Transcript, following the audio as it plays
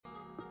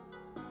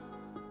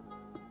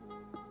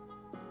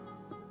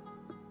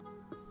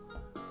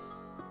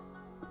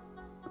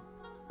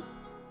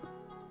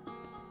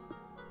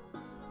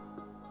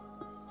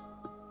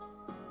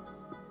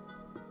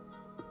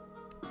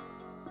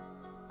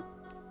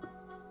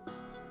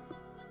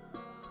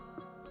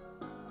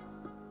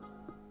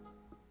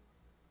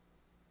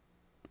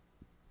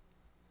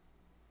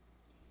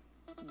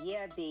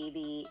Yeah,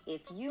 baby.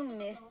 If you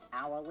missed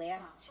our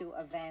last two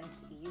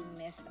events, you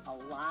missed a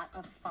lot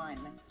of fun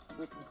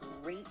with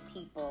great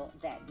people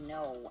that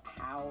know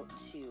how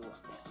to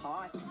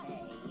party.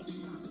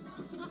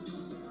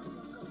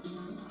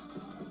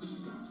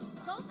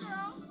 Go,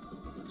 girl.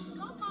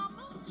 Go,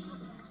 mama.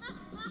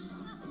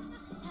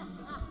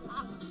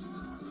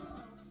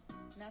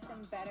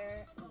 Nothing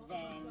better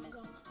than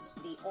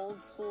the old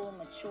school,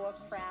 mature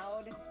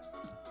crowd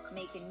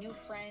making new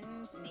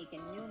friends,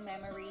 making new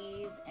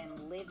memories, and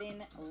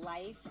living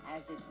life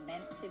as it's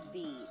meant to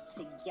be.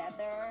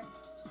 Together,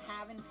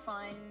 having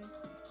fun,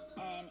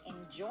 and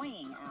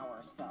enjoying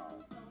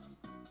ourselves.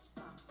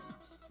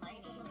 My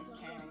name is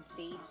Karen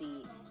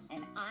Stacy,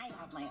 and I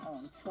have my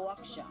own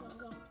talk show.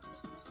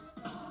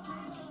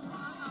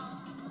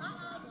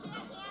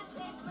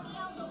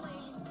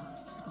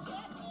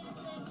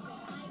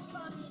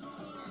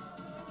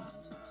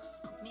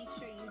 Make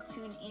sure you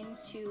tune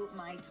into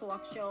my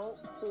talk show,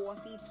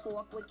 Coffee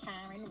Talk with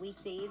Karen,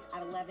 weekdays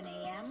at 11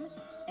 a.m.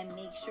 And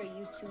make sure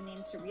you tune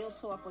in to Real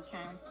Talk with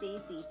Karen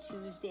Stacy,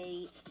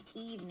 Tuesday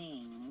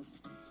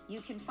evenings.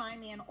 You can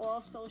find me on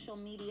all social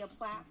media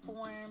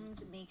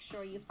platforms. Make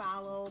sure you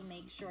follow.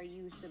 Make sure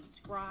you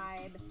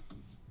subscribe.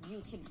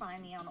 You can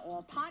find me on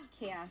all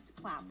podcast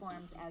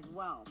platforms as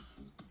well.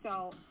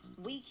 So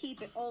we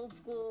keep it old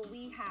school.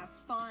 We have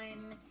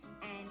fun.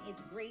 And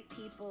it's great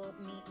people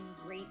meeting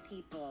great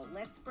people.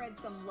 Let's spread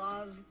some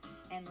love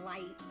and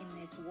light in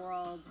this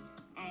world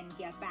and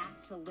get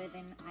back to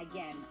living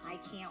again. I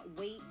can't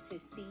wait to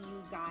see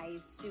you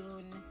guys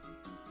soon.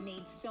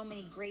 Made so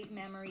many great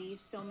memories,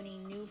 so many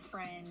new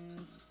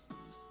friends.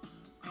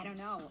 I don't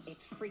know.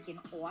 It's freaking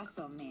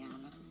awesome, man.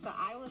 So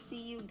I will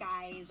see you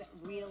guys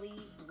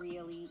really,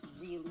 really,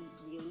 really,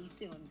 really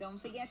soon. Don't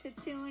forget to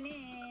tune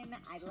in.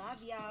 I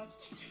love ya.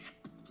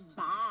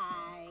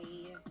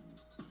 Bye.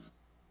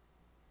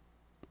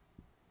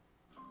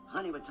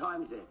 Honey, what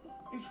time is it?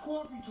 It's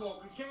Coffee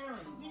Talk with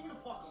Karen. Leave me the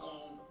fuck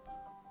alone.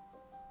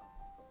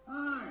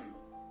 Hi.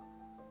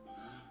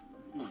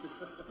 It's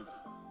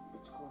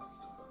Coffee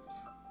Talk with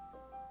Karen.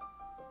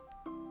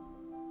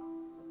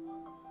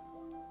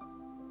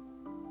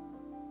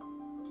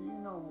 Do you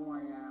know who I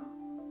am?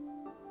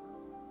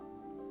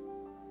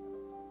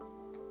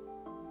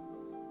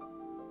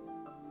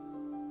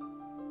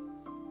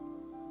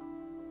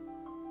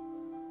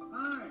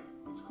 Hi.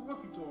 It's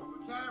Coffee Talk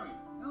with Karen.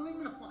 Now leave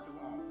me the fuck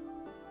alone.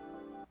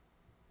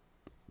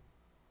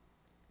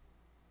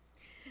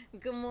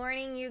 Good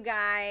morning, you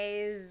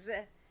guys.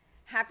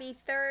 Happy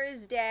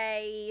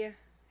Thursday.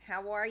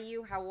 How are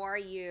you? How are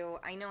you?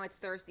 I know it's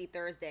Thirsty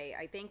Thursday.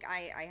 I think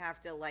I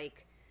have to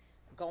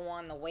go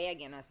on the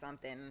wagon or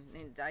something.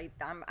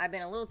 I've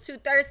been a little too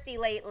thirsty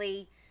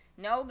lately.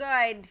 No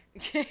good.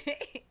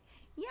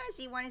 Yes,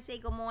 you want to say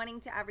good morning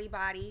to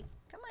everybody?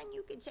 Come on,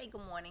 you can say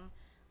good morning.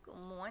 Good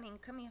morning.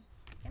 Come here.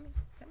 Come here.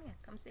 Come here.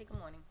 Come say good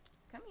morning.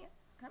 Come here.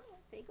 Come here.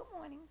 Say good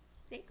morning.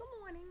 Say good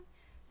morning.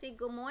 Say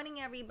good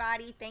morning,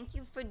 everybody. Thank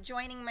you for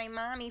joining my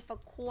mommy for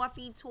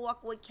Coffee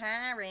Talk with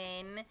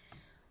Karen.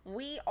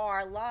 We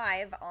are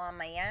live on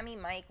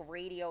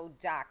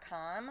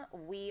MiamiMikeRadio.com.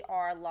 We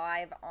are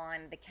live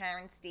on the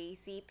Karen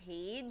Stacy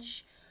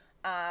page.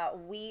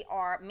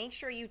 Make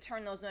sure you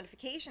turn those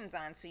notifications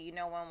on so you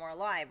know when we're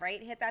live,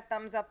 right? Hit that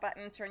thumbs up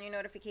button, turn your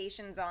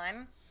notifications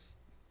on.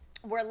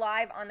 We're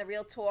live on the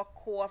Real Talk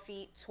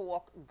Coffee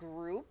Talk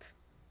group.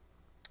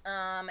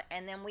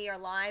 And then we are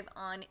live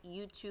on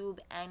YouTube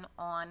and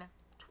on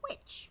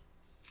Twitch.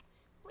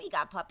 We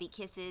got puppy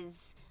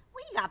kisses.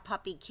 We got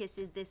puppy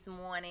kisses this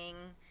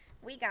morning.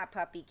 We got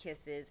puppy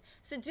kisses.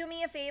 So do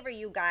me a favor,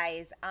 you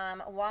guys.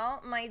 While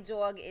my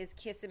dog is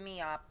kissing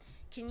me up,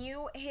 can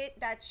you hit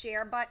that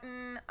share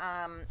button?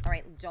 All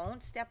right,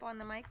 don't step on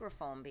the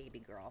microphone, baby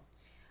girl.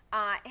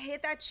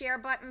 Hit that share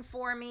button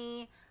for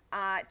me.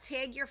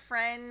 Tag your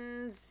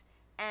friends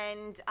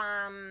and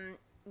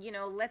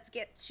let's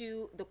get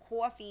to the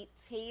coffee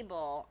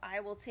table. I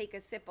will take a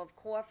sip of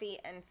coffee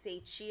and say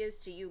cheers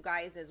to you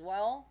guys as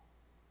well.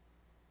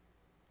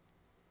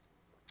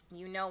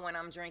 You know when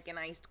I'm drinking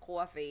iced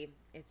coffee,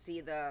 it's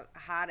either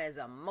hot as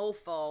a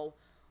mofo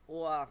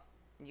or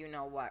you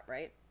know what,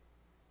 right?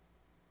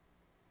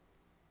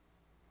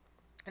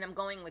 And I'm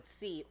going with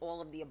C,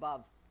 all of the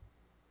above.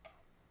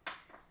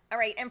 All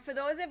right, and for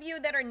those of you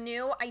that are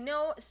new, I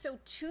know, so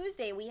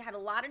Tuesday we had a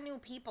lot of new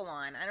people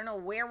on. I don't know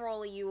where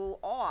all of you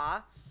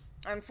are.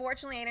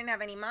 Unfortunately, I didn't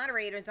have any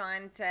moderators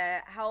on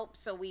to help,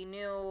 so we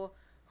knew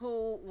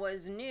who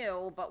was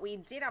new, but we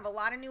did have a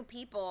lot of new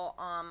people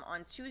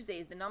on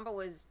Tuesdays. The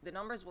numbers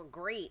were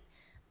great.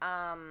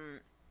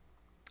 And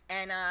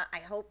I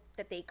hope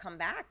that they come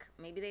back.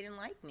 Maybe they didn't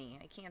like me.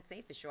 I can't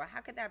say for sure.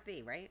 How could that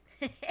be, right?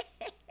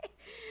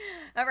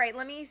 All right,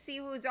 let me see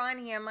who's on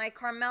here. My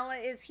Carmela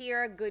is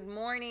here. Good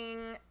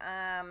morning.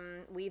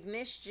 We've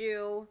missed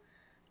you.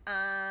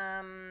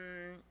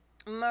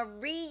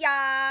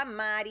 Maria.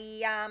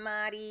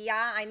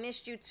 I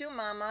missed you too,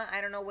 Mama. I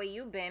don't know where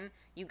you've been.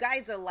 You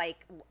guys are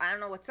like, I don't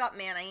know what's up,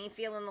 man. I ain't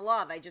feeling the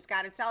love. I just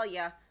got to tell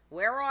you.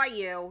 Where are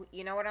you?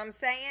 You know what I'm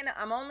saying?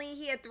 I'm only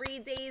here 3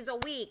 days a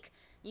week.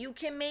 You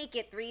can make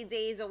it 3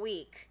 days a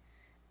week.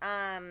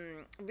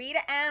 Rita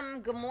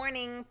M, good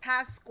morning.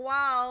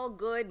 Pasquale,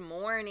 good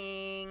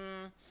morning.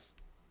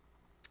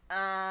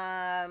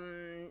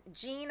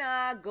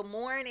 Gina, good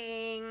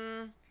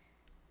morning.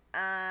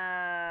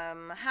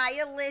 Hi,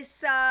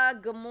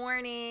 Alyssa, good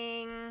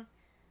morning.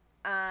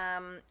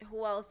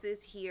 Who else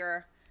is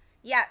here?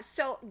 Yeah,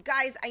 so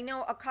guys, I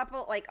know a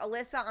couple, like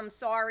Alyssa, I'm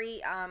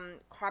sorry,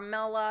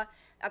 Carmela,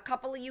 a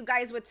couple of you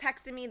guys were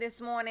texting me this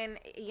morning.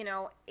 You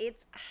know,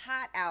 it's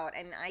hot out,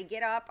 and I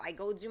get up, I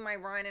go do my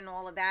run and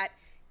all of that.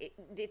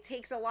 It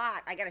takes a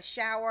lot. I got to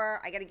shower,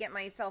 I got to get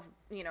myself,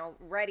 you know,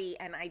 ready,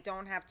 and I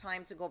don't have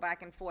time to go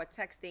back and forth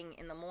texting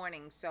in the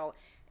morning. So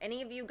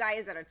any of you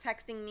guys that are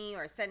texting me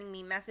or sending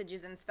me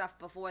messages and stuff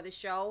before the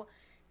show,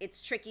 it's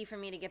tricky for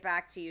me to get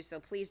back to you, so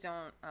please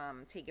don't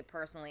take it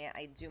personally.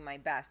 I do my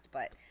best,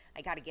 but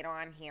I got to get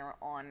on here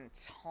on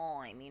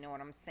time. You know what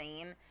I'm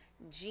saying?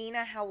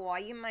 Gina, how are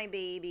you, my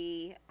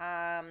baby?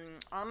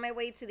 On my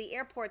way to the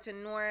airport to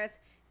North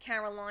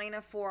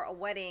Carolina for a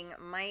wedding.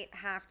 Might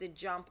have to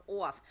jump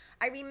off.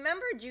 I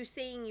remembered you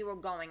saying you were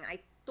going. I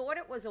thought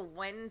it was a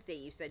Wednesday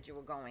you said you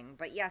were going,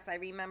 but yes, I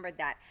remembered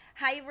that.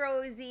 Hi,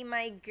 Rosie,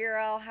 my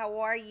girl. How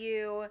are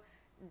you?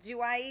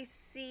 Do I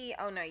see?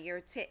 Oh no,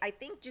 I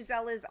think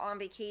Gisella's on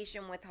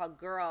vacation with her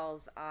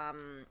girls.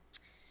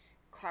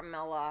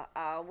 Carmela.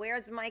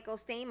 Where's Michael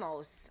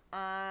Stamos?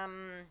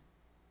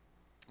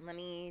 Let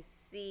me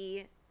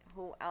see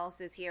who else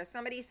is here.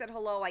 Somebody said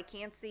hello. I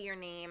can't see your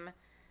name.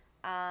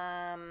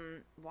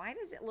 Why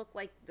does it look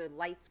like the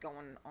lights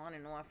going on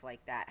and off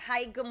like that?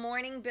 Hi, good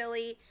morning,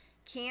 Billy.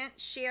 Can't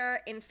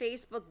share in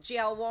Facebook.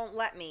 Jail won't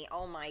let me.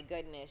 Oh my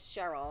goodness,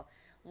 Cheryl.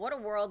 What a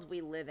world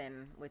we live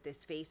in with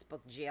this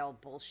Facebook jail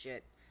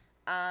bullshit.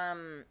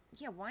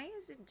 Yeah, why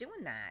is it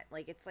doing that?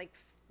 Like, it's like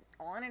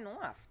on and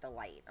off the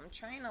light. I'm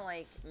trying to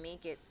like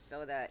make it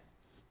so that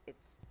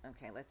it's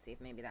okay. Let's see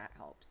if maybe that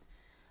helps.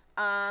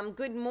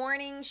 Good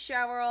morning,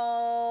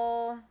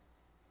 Cheryl.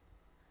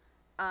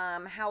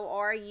 How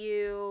are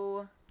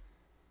you?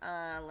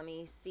 Let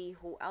me see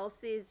who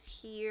else is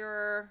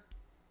here.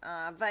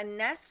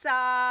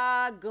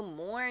 Vanessa, good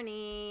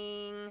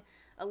morning.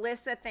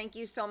 Alyssa, thank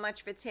you so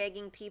much for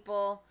tagging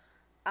people.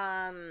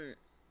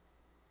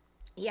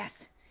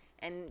 Yes.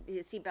 And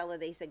see, Bella,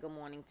 they said good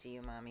morning to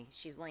you, Mommy.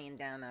 She's laying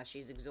down now.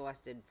 She's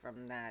exhausted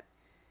from that.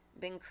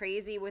 Been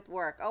crazy with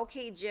work.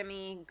 Okay,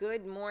 Jimmy,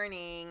 good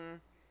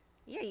morning.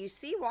 Yeah, you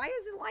see, why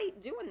is the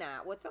light doing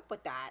that? What's up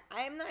with that?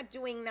 I am not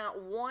doing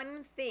not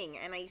one thing,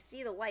 and I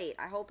see the light.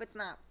 I hope it's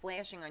not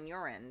flashing on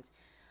your end.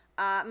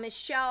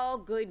 Michelle,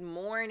 good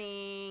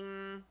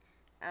morning.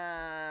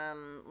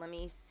 Let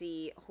me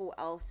see who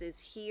else is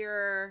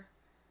here.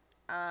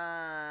 What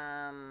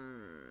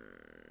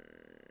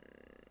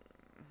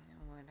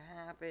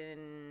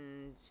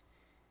happened?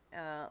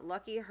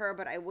 Lucky her,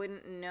 but I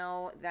wouldn't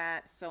know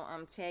that, so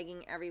I'm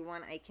tagging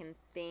everyone I can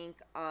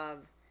think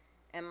of.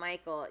 And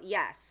Michael,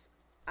 yes.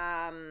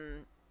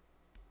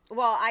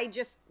 Well, I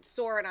just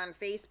saw it on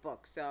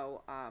Facebook,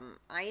 so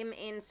I am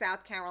in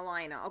South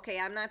Carolina. Okay,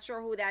 I'm not sure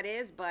who that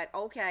is, but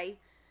okay.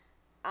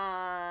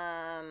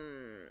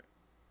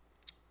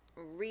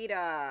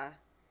 Rita,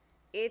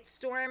 it's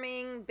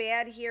storming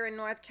bad here in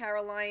North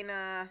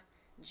Carolina.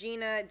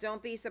 Gina,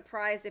 don't be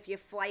surprised if your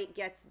flight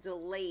gets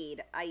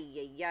delayed. Ay,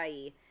 ay,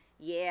 ay.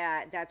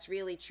 Yeah, that's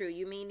really true.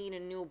 You may need a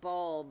new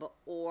bulb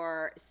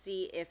or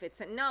see if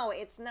it's... No,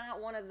 it's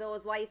not one of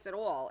those lights at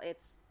all.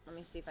 It's... Let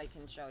me see if I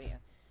can show you.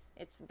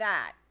 It's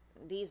that.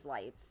 These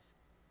lights.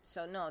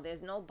 So, no,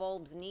 there's no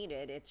bulbs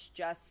needed. It's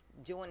just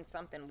doing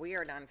something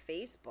weird on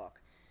Facebook.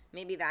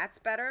 Maybe that's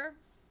better?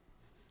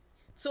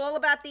 It's all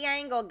about the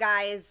angle,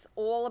 guys.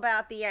 All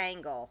about the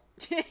angle.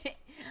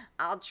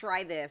 I'll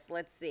try this.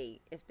 Let's see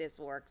if this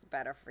works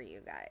better for you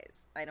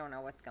guys. I don't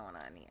know what's going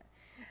on here.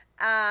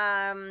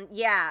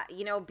 Yeah,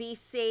 you know, be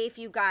safe,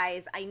 you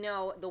guys. I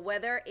know the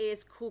weather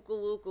is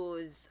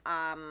cuckoo-lookos,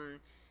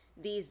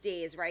 these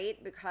days,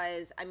 right?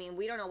 Because, I mean,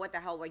 we don't know what the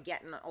hell we're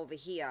getting over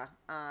here.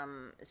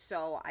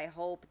 So I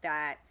hope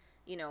that,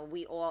 you know,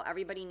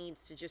 everybody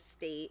needs to just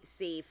stay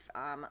safe.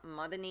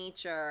 Mother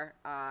Nature,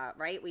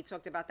 right? We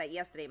talked about that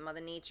yesterday.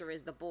 Mother Nature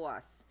is the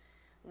boss.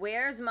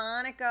 Where's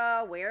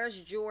Monica? Where's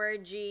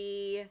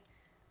Georgie?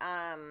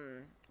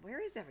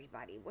 Where is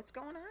everybody? What's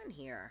going on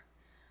here?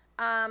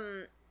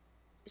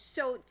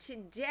 So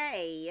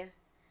today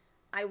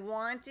I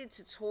wanted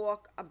to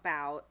talk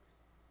about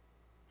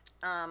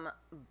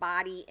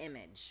body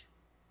image.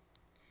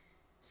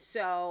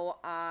 So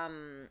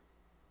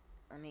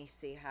let me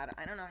see I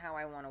don't know how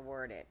I want to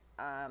word it.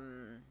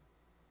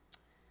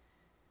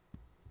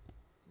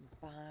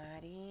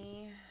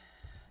 Body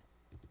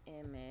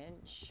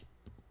image.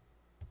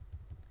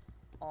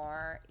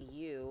 Are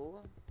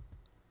you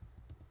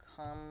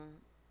comfortable?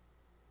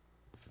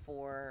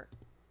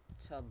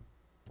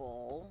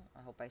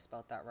 I hope I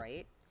spelled that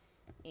right.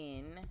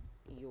 In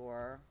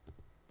your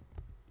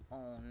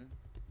own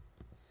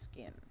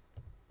skin.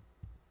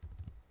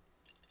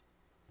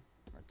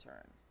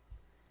 Return.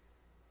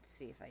 Let's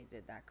see if I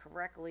did that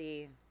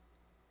correctly.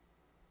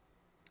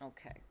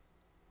 Okay.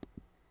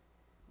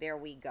 There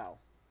we go.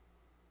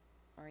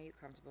 Are you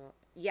comfortable?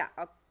 Yeah.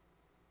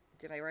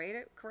 Did I write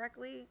it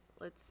correctly?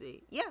 Let's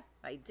see. Yeah,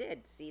 I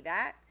did. See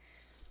that?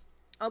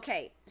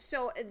 Okay,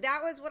 so that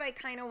was what I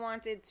kind of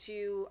wanted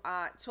to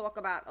talk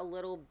about a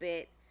little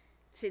bit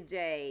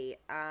today.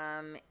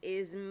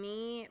 Is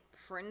me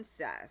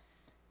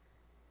Princess?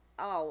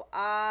 Oh,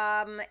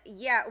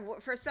 yeah,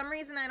 for some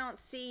reason I don't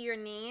see your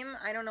name.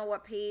 I don't know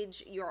what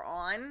page you're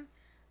on.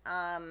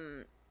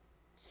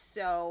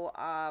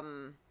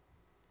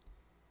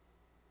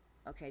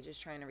 Okay,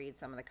 just trying to read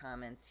some of the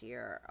comments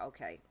here.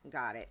 Okay,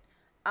 got it.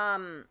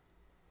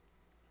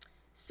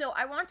 So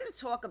I wanted to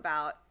talk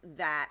about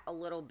that a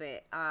little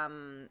bit,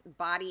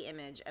 body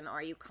image, and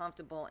are you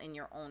comfortable in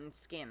your own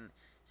skin?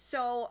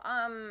 So,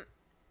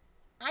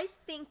 I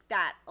think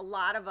that a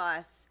lot of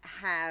us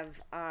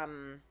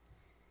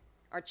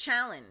are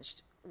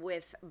challenged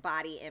with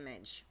body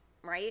image,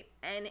 right?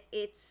 And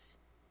it's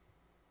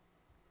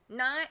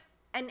not,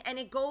 and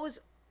it goes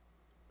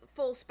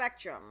full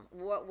spectrum.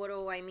 What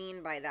do I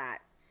mean by that?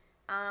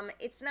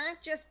 It's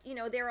not just,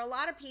 there are a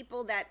lot of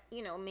people that,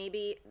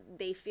 maybe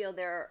they feel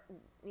their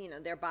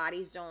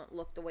bodies don't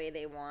look the way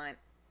they want.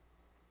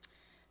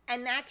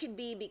 And that could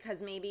be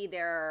because maybe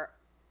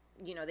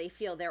they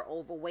feel they're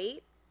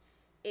overweight.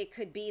 It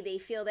could be they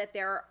feel that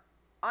they're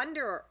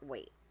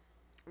underweight,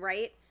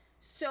 right?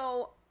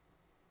 So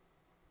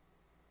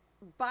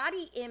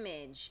body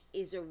image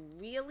is a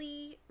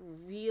really,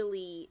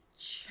 really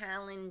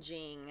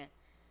challenging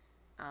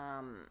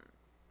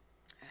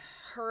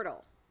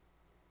hurdle,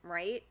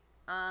 right?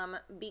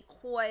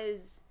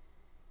 Because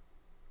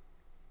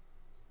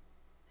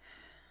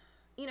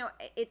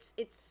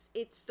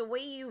it's the way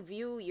you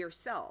view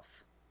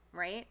yourself,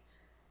 right?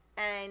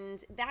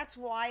 And that's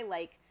why,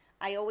 like,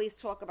 I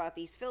always talk about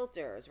these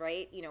filters,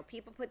 right?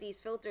 People put these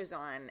filters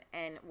on,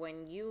 and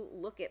when you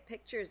look at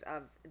pictures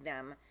of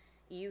them,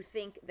 you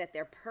think that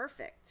they're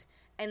perfect.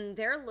 And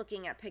they're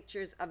looking at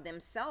pictures of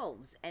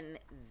themselves, and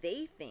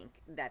they think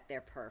that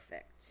they're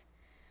perfect.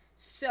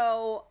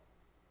 So,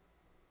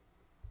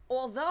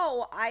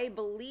 although I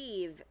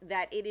believe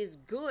that it is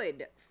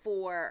good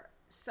for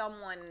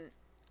someone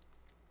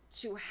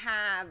to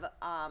have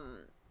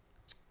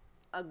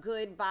a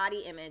good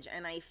body image,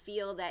 and I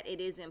feel that it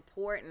is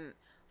important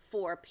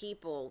for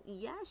people.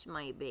 Yes,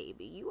 my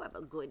baby, you have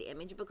a good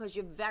image because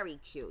you're very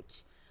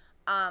cute.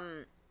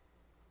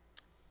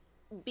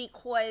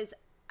 Because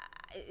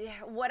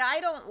what I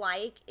don't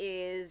like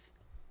is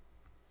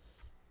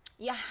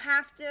you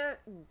have to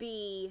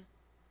be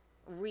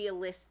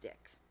realistic.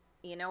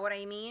 You know what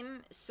I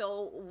mean?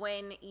 So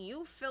when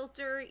you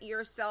filter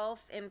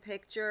yourself in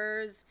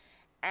pictures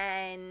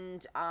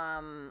and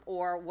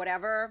or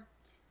whatever,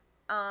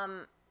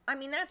 I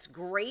mean, that's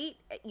great.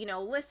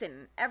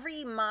 Listen,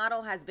 every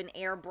model has been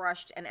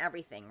airbrushed and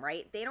everything,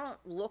 right? They don't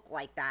look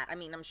like that. I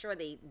mean, I'm sure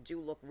they do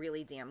look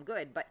really damn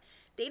good, but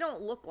they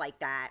don't look like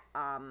that.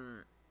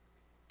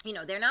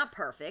 They're not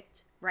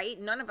perfect, right?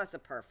 None of us are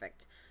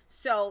perfect.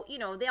 So,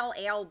 they'll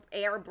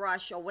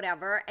airbrush or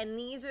whatever. And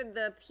these are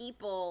the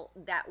people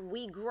that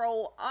we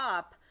grow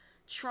up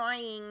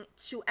trying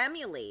to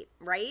emulate,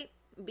 right?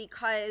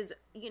 Because,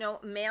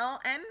 male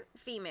and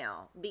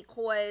female,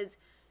 because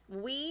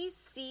we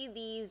see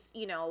these,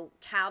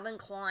 Calvin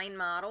Klein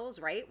models,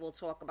 right? We'll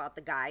talk about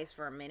the guys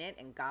for a minute,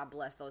 and God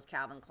bless those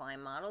Calvin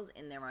Klein models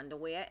in their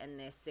underwear and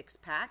their six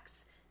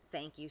packs.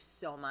 Thank you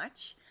so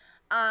much.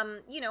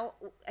 And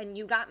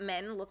you got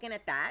men looking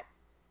at that.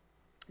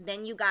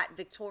 Then you got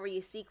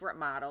Victoria's Secret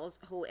models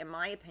who, in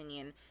my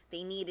opinion,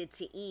 they needed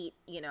to eat,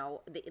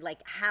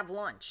 have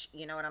lunch.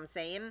 You know what I'm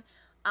saying?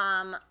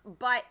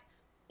 But,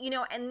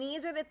 and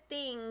these are the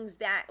things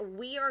that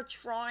we are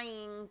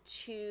trying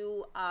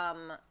to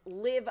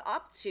live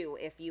up to,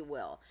 if you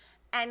will.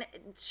 And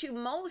to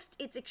most,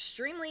 it's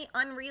extremely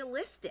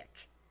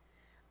unrealistic.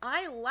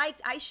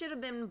 I should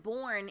have been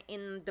born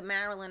in the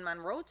Marilyn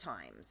Monroe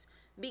times.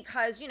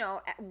 Because,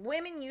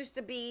 women used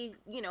to be,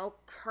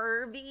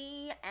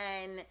 curvy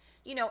and,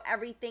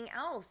 everything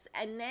else.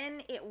 And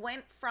then it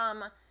went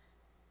from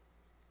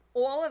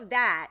all of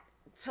that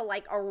to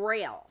like a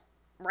rail,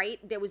 right?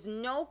 There was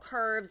no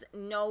curves,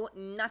 no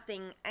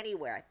nothing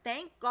anywhere.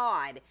 Thank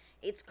God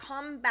it's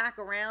come back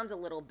around a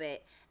little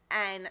bit.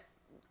 And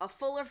a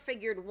fuller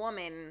figured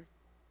woman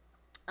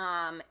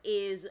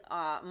is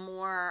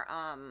more,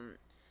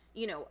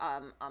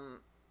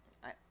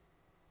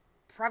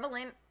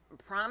 prevalent,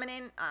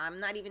 prominent.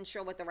 I'm not even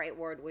sure what the right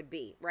word would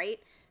be, right?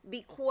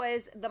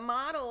 Because the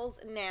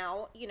models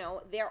now,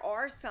 there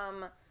are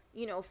some,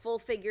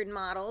 full-figured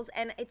models,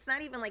 and it's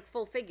not even like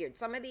full-figured.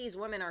 Some of these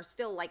women are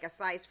still like a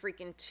size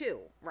freaking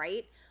 2,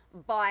 right?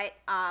 But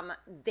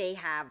they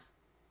have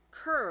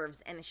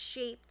curves and a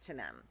shape to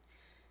them.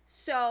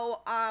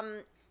 So,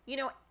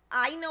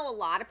 I know a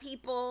lot of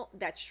people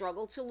that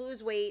struggle to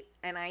lose weight,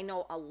 and I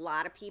know a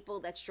lot of people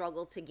that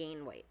struggle to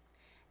gain weight.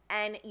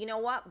 And you know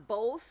what?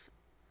 Both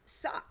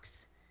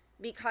sucks,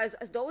 because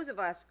those of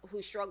us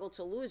who struggle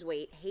to lose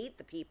weight hate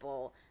the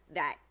people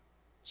that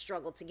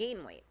struggle to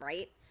gain weight,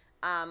 right?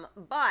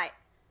 But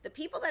the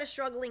people that are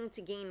struggling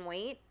to gain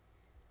weight,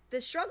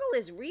 the struggle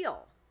is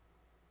real.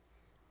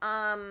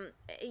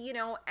 You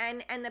know,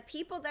 and the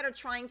people that are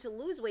trying to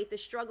lose weight, the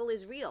struggle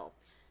is real.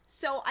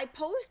 So I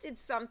posted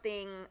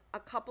something a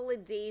couple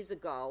of days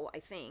ago, I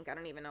think. I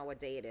don't even know what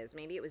day it is.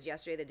 Maybe it was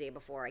yesterday, the day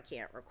before. I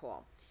can't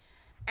recall.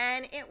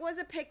 And it was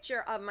a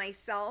picture of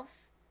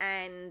myself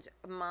and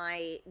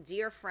my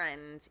dear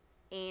friend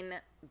in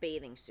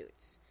bathing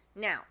suits.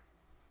 Now,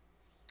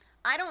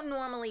 I don't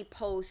normally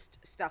post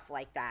stuff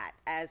like that,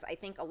 as I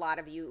think a lot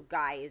of you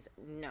guys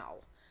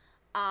know.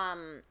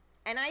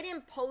 And I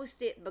didn't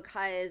post it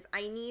because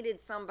I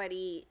needed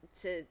somebody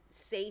to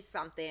say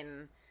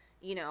something.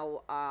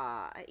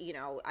 I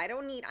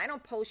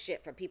don't post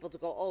shit for people to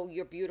go, oh,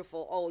 you're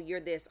beautiful, oh, you're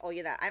this, oh,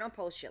 you're that. I don't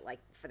post shit like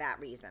for that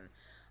reason.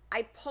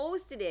 I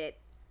posted it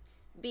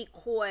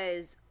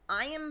because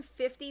I am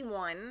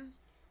 51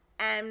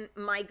 and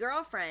my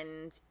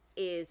girlfriend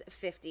is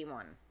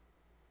 51.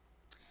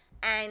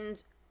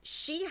 And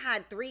she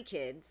had 3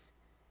 kids.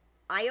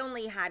 I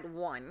only had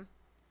 1.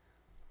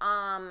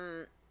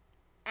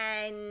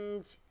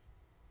 And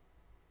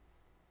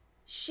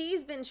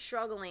she's been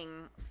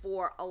struggling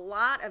for a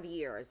lot of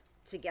years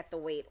to get the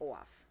weight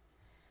off.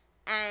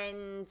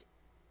 And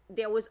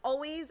there was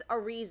always a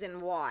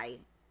reason why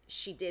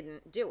she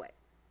didn't do it.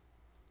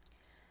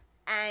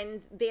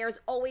 And there's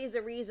always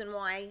a reason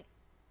why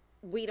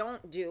we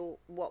don't do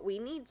what we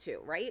need to,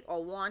 right?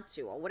 Or want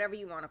to, or whatever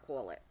you want to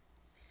call it.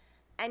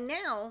 And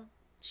now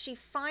she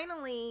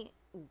finally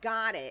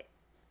got it.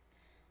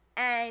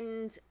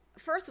 And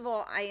first of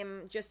all, I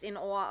am just in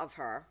awe of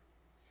her.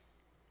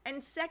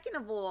 And second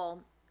of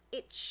all,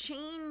 it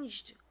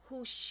changed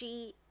who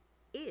she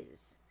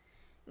is.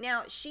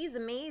 Now, she's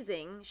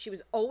amazing. She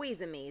was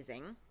always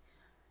amazing.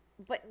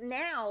 But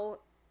now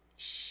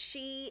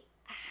she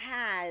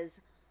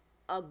has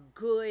a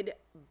good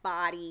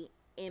body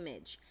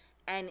image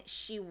and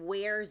she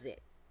wears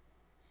it.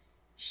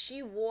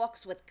 She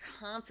walks with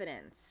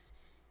confidence.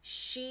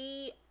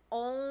 She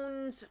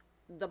owns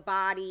the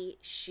body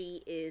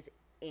she is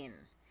in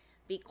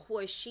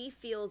because she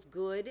feels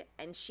good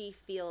and she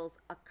feels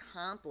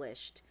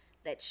accomplished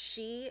that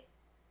she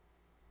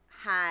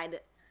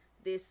had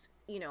this,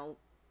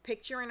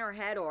 picture in her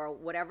head or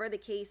whatever the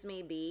case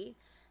may be,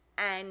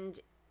 and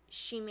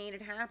she made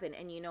it happen.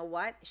 And you know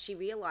what? She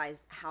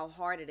realized how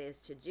hard it is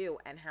to do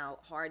and how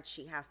hard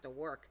she has to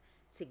work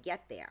to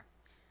get there.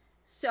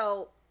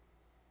 So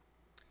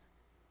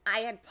I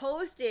had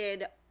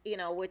posted,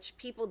 which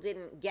people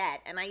didn't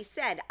get. And I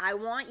said, I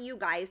want you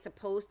guys to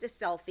post a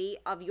selfie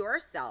of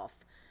yourself,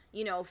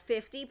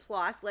 50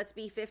 plus. Let's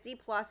be 50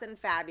 plus and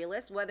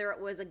fabulous, whether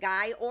it was a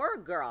guy or a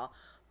girl.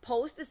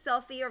 Post a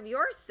selfie of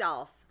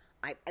yourself.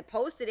 I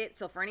posted it.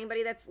 So for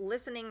anybody that's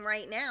listening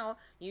right now,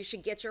 you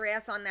should get your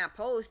ass on that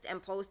post and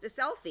post a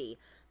selfie.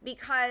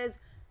 Because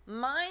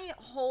my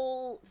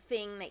whole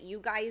thing that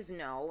you guys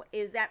know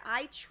is that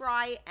I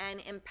try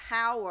and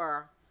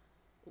empower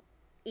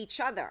each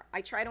other.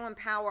 I try to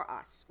empower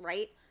us,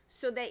 right?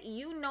 So that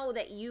you know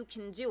that you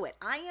can do it.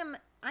 I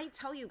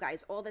tell you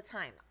guys all the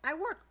time, I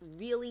work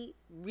really,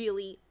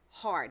 really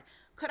hard.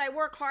 Could I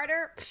work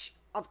harder?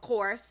 Of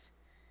course.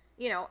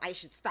 I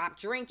should stop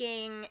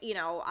drinking.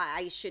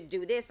 I should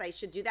do this. I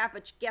should do that.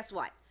 But guess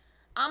what?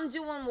 I'm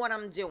doing what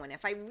I'm doing.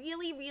 If I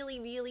really,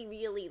 really, really,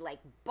 really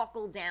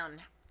buckle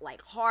down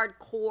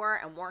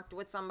hardcore and worked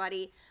with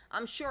somebody,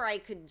 I'm sure I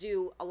could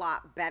do a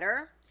lot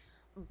better.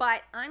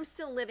 But I'm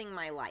still living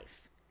my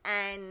life.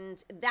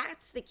 And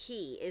that's the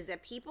key, is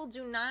that people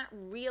do not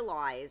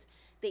realize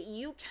that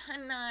you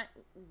cannot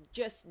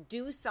just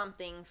do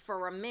something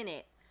for a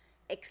minute,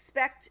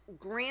 expect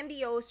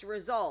grandiose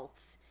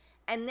results,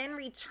 and then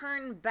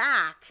return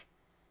back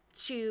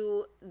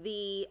to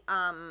the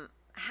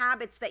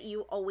habits that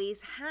you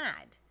always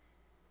had,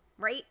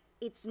 right?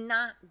 It's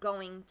not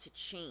going to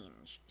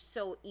change.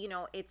 So,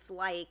 it's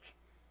like,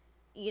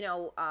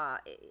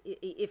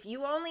 if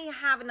you only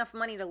have enough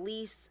money to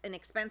lease an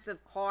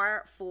expensive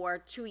car for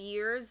 2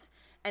 years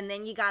and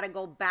then you got to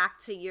go back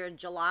to your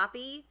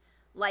jalopy,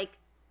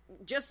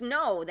 just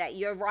know that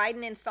you're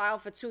riding in style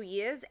for 2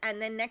 years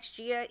and then next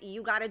year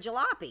you got a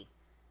jalopy.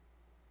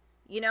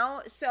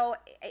 So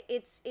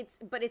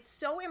but it's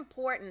so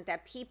important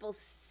that people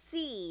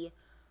see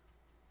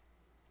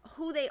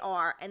who they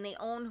are and they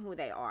own who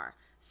they are.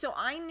 So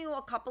I knew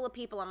a couple of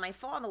people, and my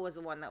father was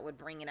the one that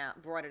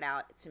brought it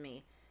out to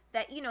me,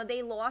 that,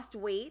 they lost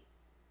weight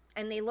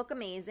and they look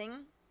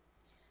amazing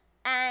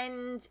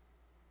and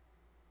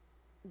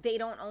they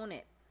don't own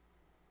it.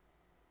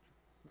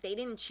 They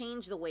didn't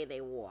change the way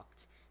they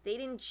walked. They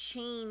didn't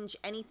change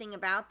anything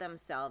about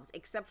themselves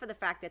except for the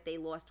fact that they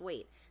lost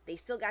weight. They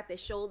still got their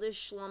shoulders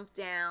slumped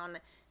down.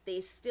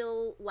 They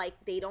still,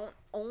 they don't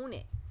own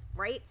it,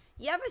 right?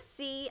 You ever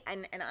see,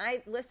 and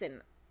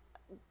listen,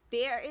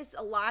 there is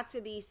a lot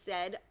to be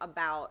said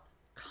about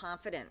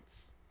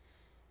confidence.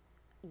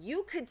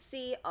 You could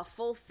see a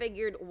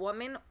full-figured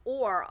woman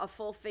or a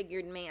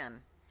full-figured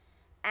man,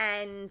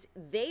 and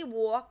they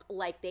walk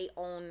like they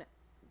own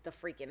the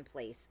freaking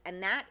place,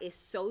 and that is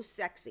so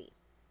sexy.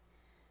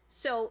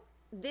 So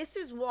this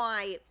is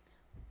why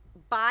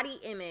body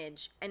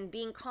image and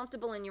being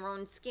comfortable in your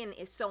own skin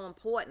is so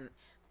important,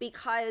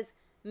 because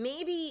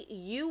maybe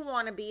you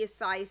want to be a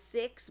size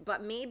 6,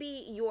 but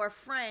maybe your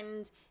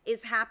friend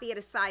is happy at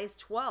a size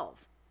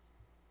 12.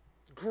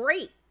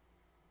 Great.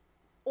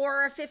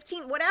 Or a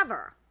 15,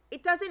 whatever.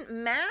 It doesn't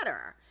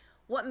matter.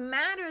 What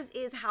matters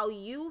is how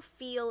you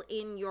feel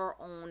in your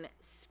own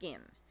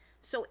skin.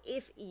 So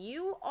if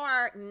you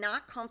are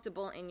not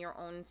comfortable in your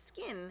own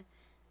skin,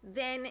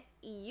 then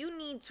you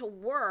need to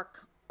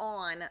work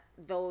on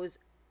those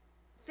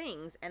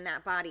things and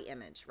that body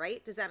image,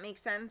 right? Does that make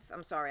sense?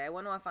 I'm sorry, I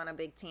went off on a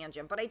big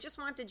tangent, but I just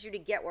wanted you to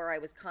get where I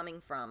was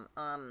coming from.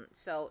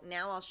 So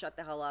now I'll shut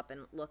the hell up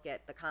and look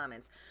at the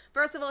comments.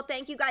 First of all,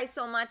 thank you guys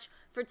so much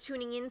for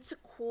tuning in to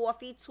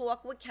Coffee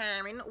Talk with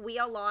Karen. We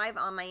are live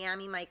on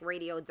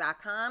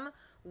MiamiMikeRadio.com.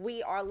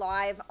 We are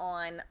live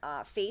on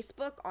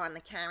Facebook on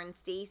the Karen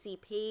Stacy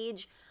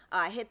page.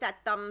 Hit that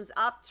thumbs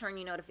up, turn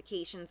your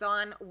notifications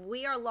on.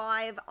 We are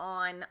live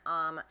on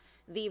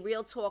the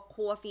Real Talk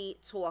Coffee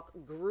Talk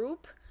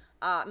group.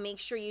 Make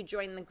sure you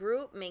join the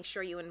group. Make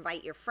sure you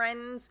invite your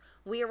friends.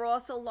 We are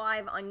also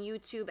live on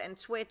YouTube and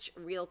Twitch,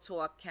 Real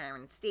Talk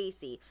Karen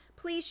Stacy.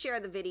 Please share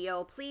the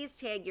video. Please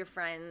tag your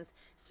friends,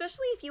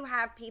 especially if you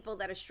have people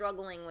that are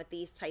struggling with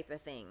these type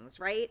of things,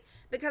 right?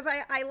 Because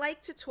I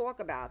like to talk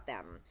about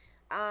them.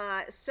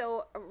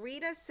 So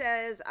Rita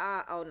says,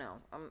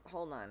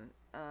 hold on.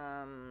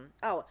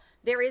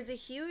 There is a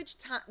huge,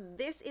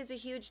 this is a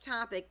huge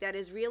topic that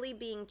is really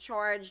being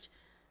charged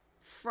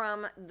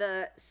from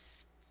the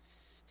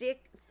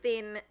stick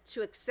thin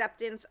to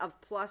acceptance of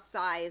plus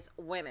size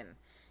women.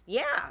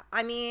 Yeah,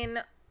 I mean,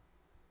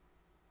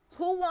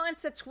 who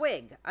wants a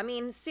twig? I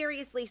mean,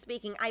 seriously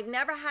speaking, I've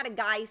never had a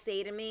guy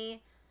say to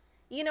me,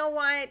 you know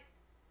what,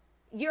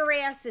 your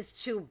ass is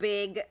too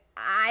big.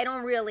 I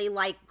don't really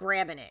like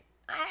grabbing it.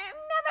 I've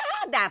never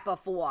had that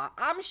before.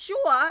 I'm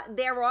sure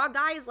there are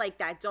guys like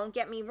that, don't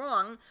get me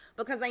wrong,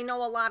 because I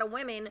know a lot of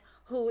women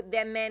who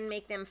their men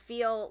make them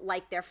feel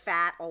like they're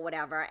fat or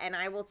whatever, and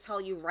I will tell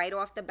you right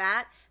off the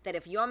bat that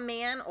if your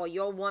man or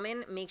your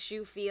woman makes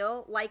you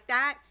feel like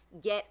that,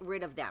 get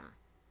rid of them.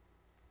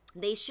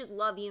 They should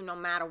love you no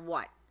matter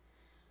what.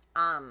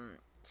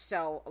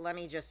 So I'm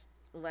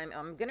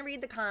going to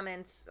read the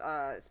comments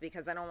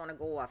because I don't want to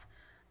go off.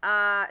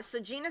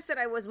 So Gina said,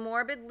 I was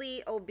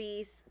morbidly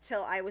obese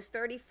till I was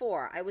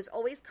 34. I was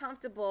always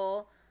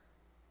comfortable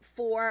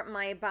for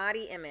my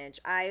body image.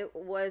 I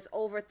was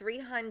over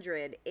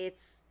 300.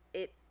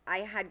 I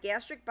had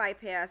gastric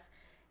bypass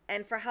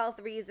and for health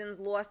reasons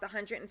lost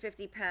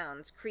 150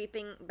 pounds,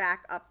 creeping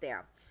back up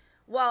there.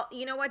 Well,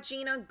 you know what,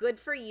 Gina? Good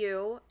for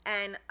you.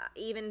 And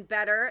even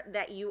better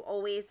that you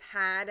always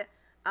had,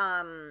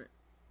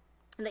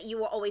 that you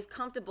were always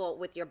comfortable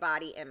with your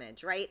body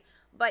image, right?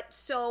 But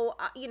so,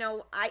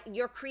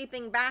 you're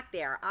creeping back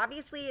there.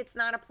 Obviously, it's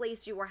not a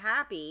place you were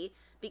happy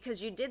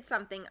because you did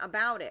something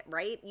about it,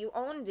 right? You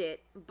owned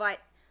it, but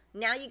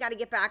now you got to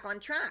get back on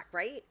track,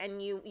 right? And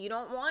you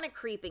don't want it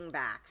creeping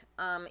back.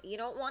 You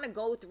don't want to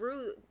go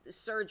through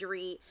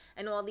surgery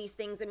and all these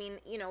things. I mean,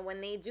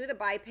 when they do the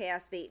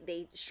bypass,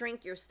 they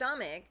shrink your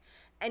stomach.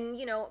 And,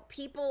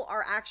 people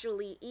are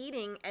actually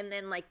eating and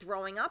then like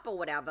throwing up or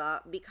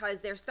whatever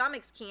because their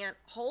stomachs can't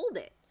hold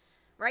it.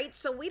 Right?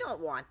 So we don't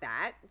want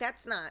that.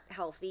 That's not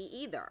healthy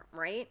either,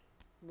 right?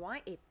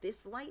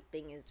 This light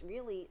thing is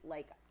really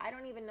like, I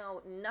don't even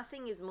know,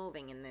 nothing is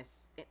moving in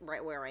this,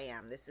 right where I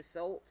am. This is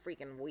so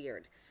freaking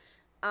weird.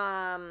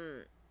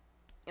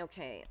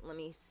 Okay, let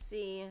me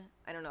see.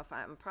 I don't know if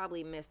I'm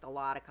probably missed a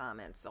lot of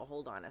comments, so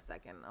hold on a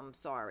second. I'm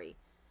sorry.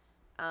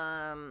 Did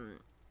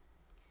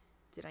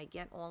I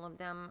get all of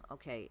them?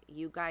 Okay,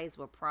 you guys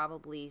were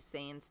probably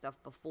saying stuff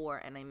before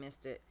and I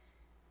missed it.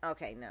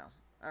 Okay, no.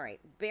 All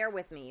right, bear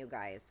with me, you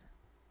guys.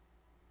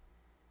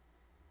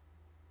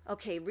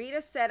 Okay,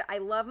 Rita said, I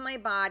love my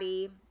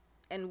body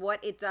and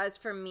what it does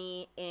for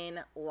me in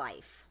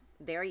life.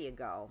 There you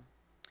go.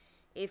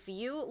 If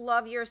you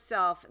love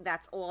yourself,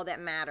 that's all that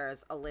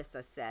matters,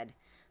 Alyssa said.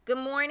 Good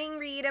morning,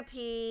 Rita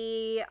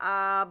P.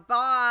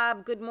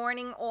 Bob, good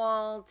morning,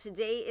 all.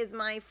 Today is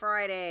my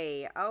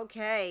Friday.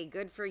 Okay,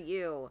 good for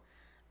you.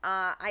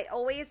 I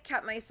always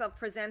kept myself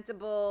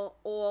presentable,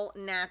 all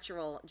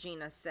natural,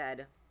 Gina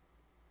said.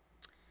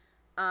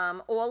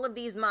 All of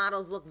these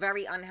models look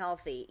very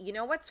unhealthy. You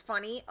know what's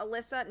funny,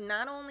 Alyssa?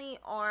 Not only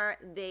are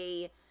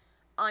they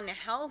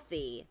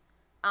unhealthy,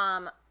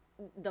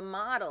 the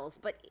models,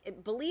 but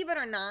believe it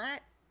or not,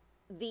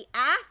 the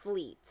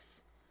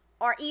athletes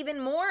are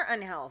even more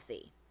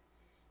unhealthy.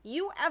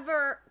 You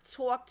ever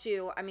talk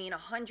to,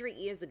 100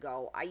 years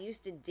ago, I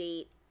used to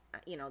date,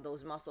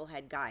 those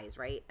musclehead guys,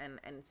 right? And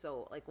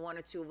so like one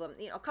or two of them,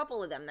 a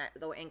couple of them that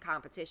were in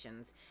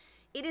competitions.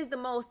 It is the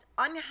most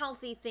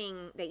unhealthy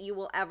thing that you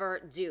will ever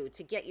do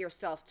to get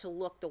yourself to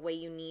look the way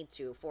you need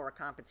to for a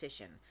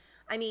competition.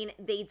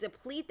 They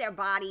deplete their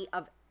body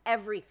of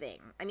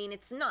everything.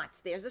 It's nuts.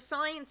 There's a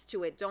science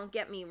to it, don't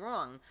get me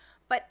wrong,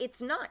 but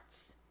it's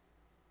nuts.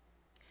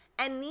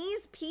 And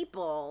these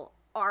people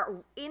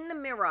are in the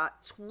mirror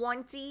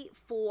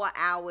 24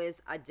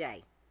 hours a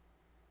day.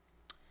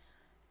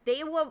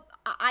 They were,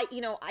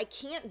 I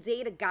can't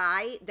date a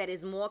guy that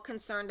is more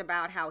concerned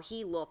about how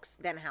he looks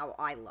than how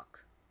I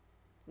look.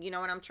 You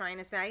know what I'm trying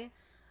to say?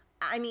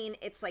 I mean,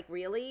 it's like,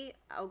 really?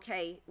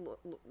 Okay,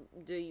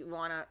 do you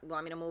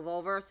want me to move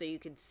over so you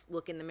could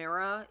look in the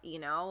mirror?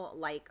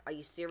 Like, are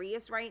you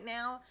serious right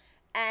now?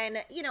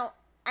 And, you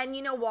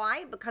know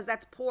why? Because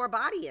that's poor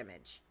body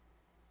image.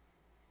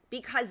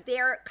 Because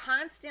they're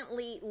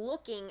constantly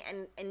looking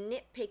and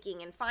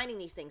nitpicking and finding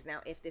these things. Now,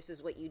 if this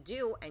is what you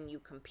do and you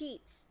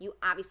compete, you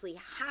obviously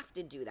have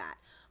to do that.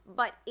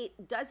 But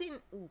it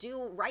doesn't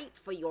do right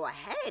for your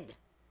head.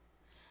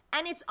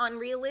 And it's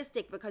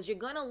unrealistic because you're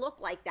going to look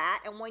like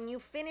that. And when you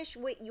finish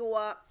with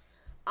your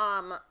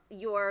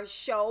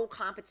show,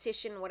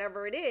 competition,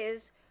 whatever it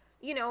is,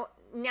 now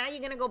you're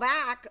going to go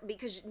back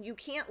because you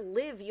can't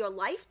live your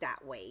life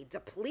that way,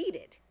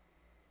 depleted.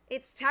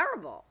 It's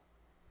terrible.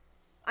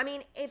 I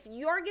mean, if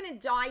you're going to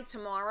die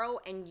tomorrow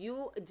and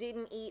you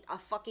didn't eat a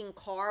fucking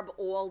carb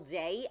all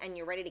day and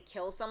you're ready to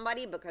kill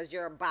somebody because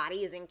your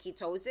body is in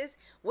ketosis,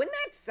 wouldn't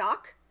that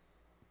suck?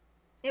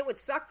 It would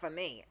suck for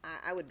me.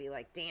 I would be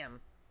like, damn.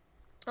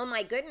 Oh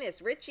my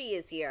goodness, Richie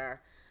is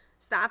here.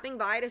 Stopping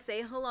by to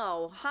say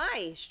hello.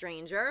 Hi,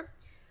 stranger.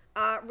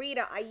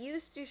 Rita, I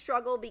used to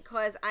struggle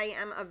because I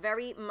am a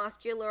very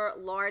muscular,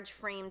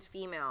 large-framed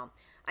female.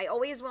 I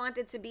always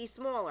wanted to be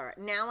smaller.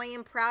 Now I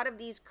am proud of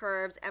these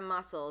curves and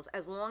muscles.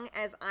 As long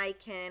as I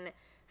can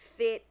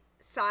fit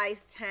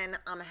size 10,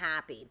 I'm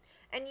happy.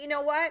 And you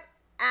know what?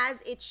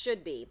 As it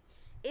should be.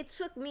 It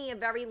took me a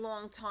very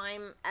long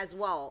time as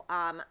well.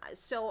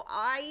 So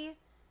I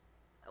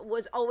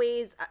was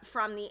always,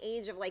 from the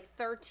age of like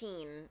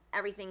 13,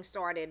 everything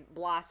started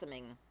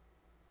blossoming.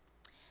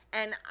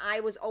 And I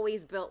was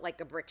always built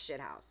like a brick shit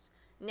house.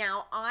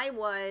 Now, I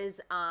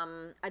was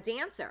a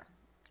dancer.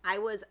 I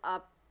was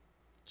a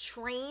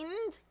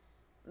trained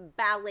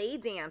ballet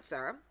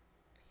dancer.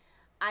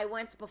 I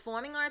went to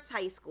performing arts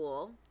high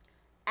school,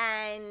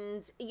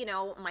 and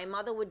my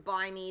mother would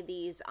buy me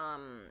these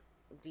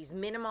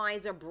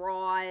minimizer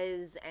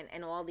bras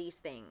and all these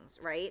things,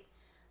 right?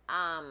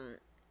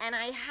 And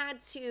I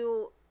had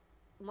to,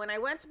 when I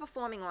went to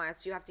performing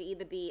arts, you have to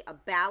either be a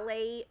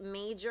ballet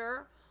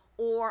major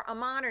or a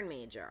modern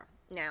major.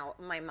 Now,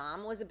 my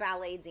mom was a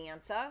ballet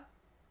dancer.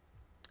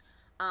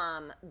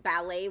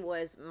 Ballet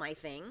was my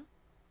thing.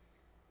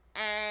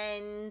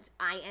 And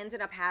I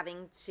ended up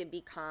having to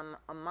become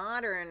a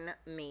modern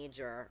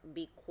major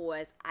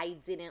because I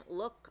didn't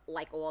look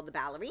like all the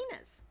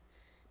ballerinas.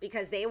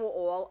 Because they were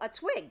all a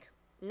twig.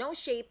 No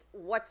shape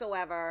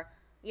whatsoever.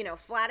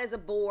 Flat as a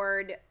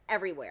board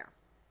everywhere.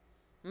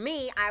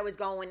 Me, I was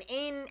going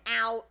in,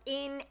 out,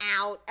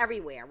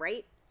 everywhere,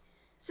 right?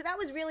 So that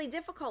was really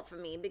difficult for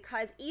me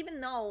because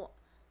even though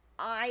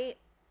I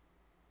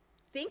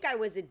think I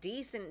was a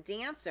decent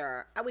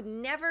dancer, I would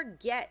never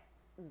get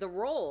the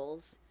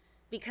roles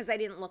because I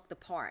didn't look the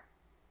part.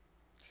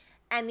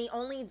 And the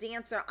only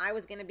dancer I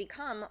was going to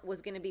become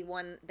was going to be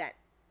one that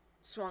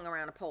swung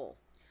around a pole.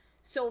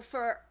 So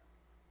for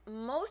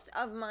most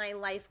of my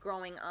life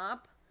growing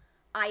up,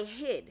 I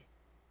hid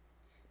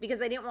because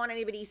I didn't want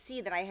anybody to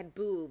see that I had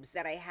boobs,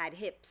 that I had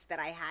hips, that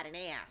I had an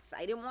ass.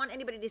 I didn't want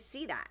anybody to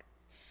see that.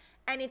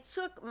 And it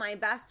took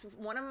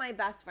one of my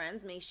best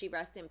friends, may she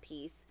rest in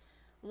peace,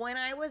 when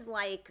I was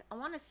like, I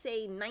want to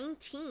say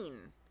 19.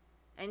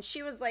 And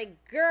she was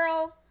like,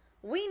 girl,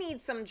 we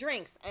need some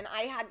drinks. And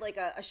I had like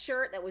a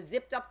shirt that was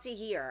zipped up to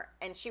here.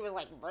 And she was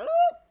like, bloop.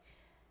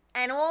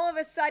 And all of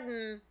a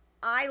sudden,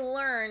 I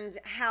learned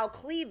how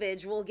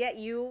cleavage will get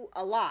you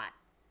a lot.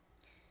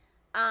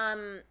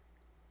 And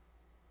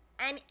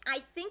I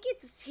think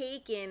it's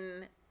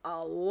taken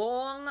a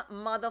long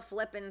mother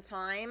flippin'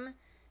 time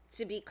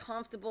to be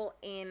comfortable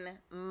in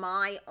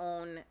my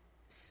own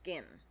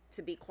skin,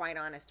 to be quite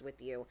honest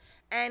with you.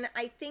 And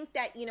I think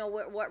that,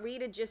 what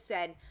Rita just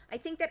said, I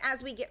think that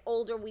as we get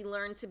older, we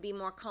learn to be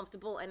more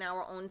comfortable in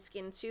our own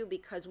skin too,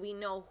 because we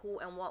know who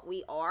and what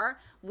we are.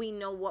 We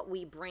know what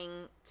we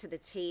bring to the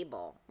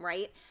table,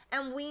 right?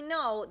 And we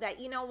know that,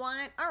 you know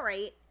what? All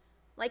right,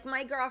 like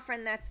my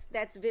girlfriend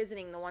that's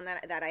visiting, the one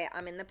that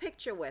I'm in the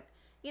picture with,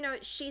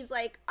 she's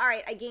like, all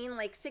right, I gained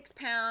like 6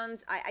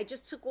 pounds. I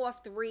just took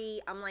off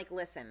 3. I'm like,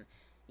 listen,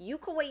 you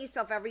can weigh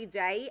yourself every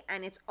day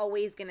and it's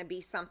always going to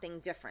be something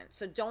different.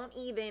 So don't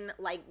even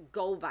like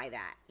go by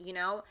that,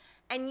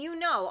 And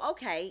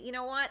okay, you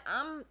know what?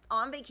 I'm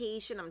on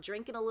vacation. I'm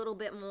drinking a little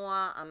bit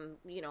more. I'm,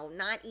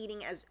 not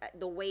eating as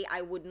the way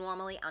I would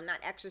normally. I'm not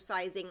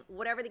exercising,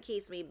 whatever the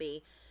case may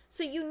be.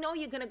 So you're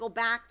going to go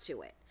back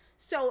to it.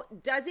 So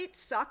does it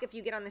suck if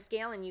you get on the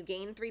scale and you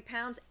gain 3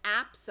 pounds?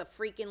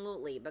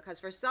 Abso-freaking-lutely. Because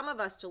for some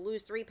of us to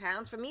lose 3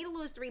 pounds, for me to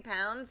lose 3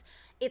 pounds,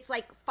 it's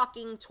like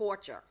fucking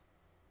torture.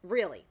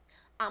 Really.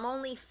 I'm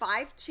only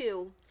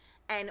 5'2",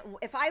 and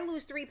if I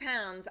lose 3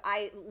 pounds,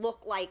 I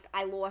look like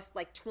I lost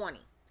like 20.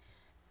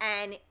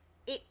 And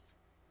it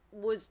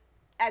was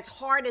as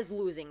hard as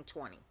losing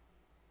 20.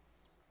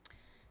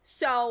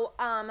 So,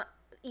 I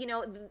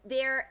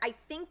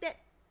think that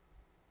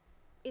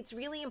it's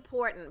really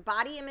important.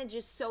 Body image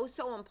is so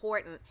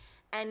important.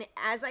 And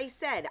as I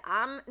said,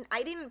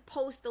 I didn't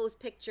post those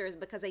pictures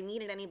because I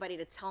needed anybody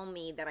to tell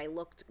me that I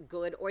looked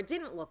good or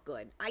didn't look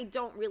good. I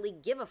don't really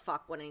give a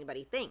fuck what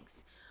anybody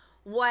thinks.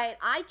 What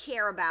I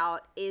care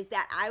about is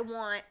that I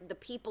want the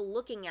people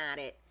looking at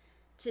it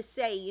to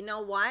say, you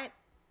know what?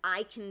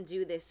 I can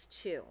do this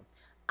too.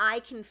 I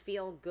can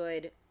feel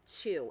good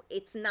too.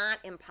 It's not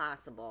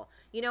impossible.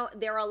 You know,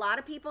 there are a lot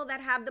of people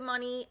that have the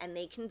money and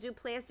they can do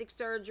plastic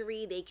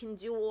surgery. They can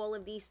do all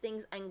of these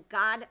things, and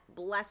God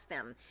bless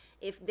them.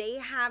 If they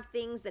have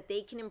things that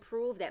they can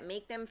improve that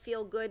make them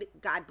feel good,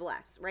 God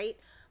bless, right?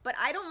 But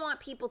I don't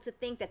want people to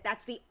think that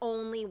that's the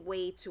only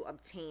way to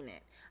obtain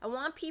it. I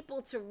want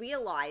people to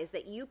realize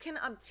that you can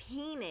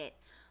obtain it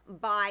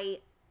by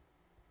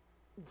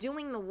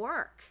doing the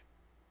work.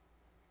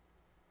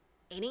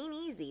 It ain't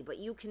easy, but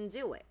you can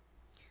do it.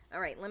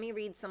 All right, let me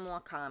read some more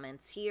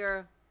comments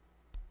here.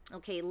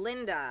 Okay,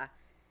 Linda.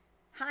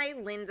 Hi,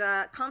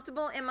 Linda.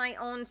 Comfortable in my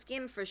own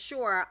skin for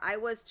sure. I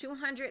was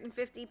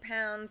 250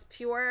 pounds,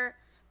 pure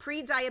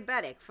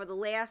pre-diabetic for the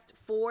last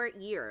 4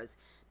 years.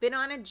 Been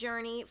on a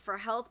journey for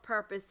health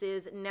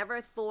purposes.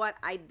 Never thought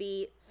I'd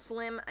be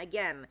slim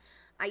again.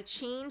 I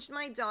changed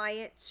my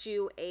diet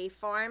to a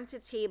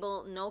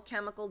farm-to-table, no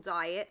chemical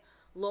diet,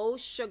 low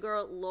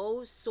sugar,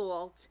 low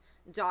salt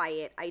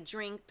diet. I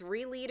drink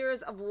 3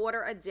 liters of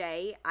water a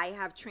day. I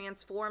have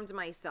transformed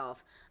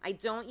myself. I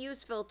don't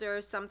use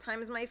filters.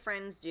 Sometimes my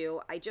friends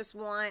do. I just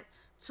want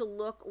to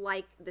look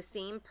like the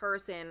same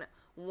person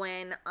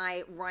when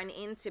I run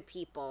into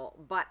people,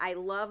 but I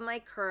love my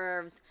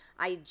curves.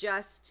 I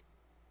just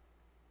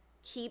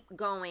keep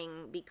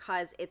going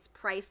because it's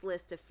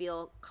priceless to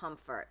feel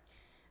comfort.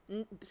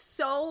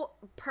 So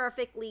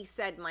perfectly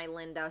said, my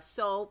Linda.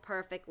 So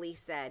perfectly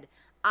said.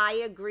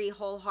 I agree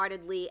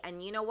wholeheartedly.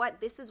 And you know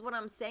what? This is what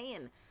I'm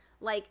saying.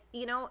 Like,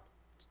 you know,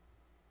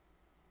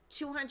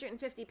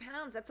 250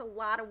 pounds, that's a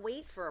lot of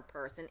weight for a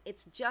person.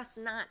 It's just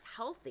not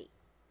healthy.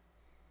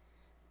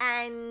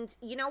 And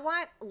you know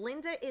what?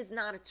 Linda is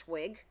not a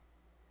twig,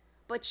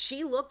 but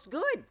she looks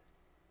good.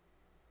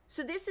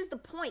 So this is the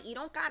point. You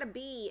don't got to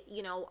be,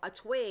 you know, a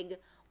twig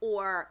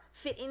or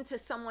fit into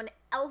someone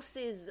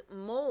else's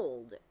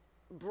mold.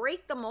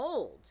 Break the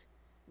mold.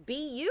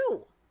 Be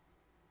you.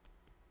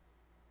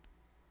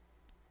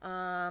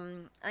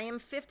 I am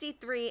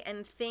 53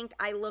 and think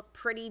I look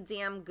pretty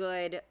damn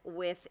good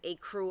with a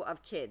crew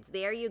of kids.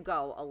 There you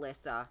go,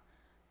 Alyssa.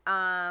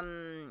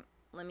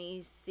 Let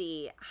me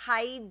see.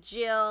 Hi,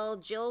 Jill.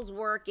 Jill's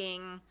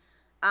working.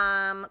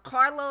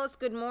 Carlos,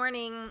 good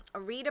morning.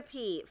 Rita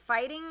P.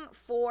 Fighting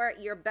for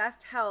your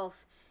best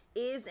health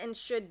is and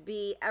should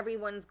be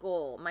everyone's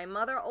goal. My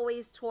mother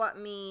always taught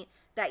me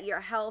that your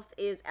health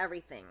is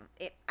everything.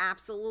 It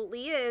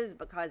absolutely is,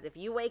 because if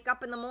you wake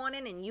up in the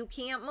morning and you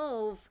can't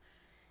move,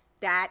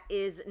 that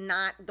is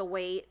not the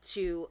way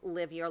to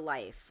live your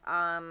life.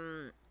 Let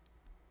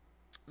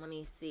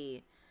me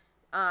see.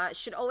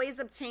 Should always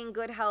obtain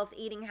good health,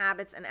 eating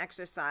habits, and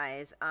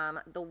exercise.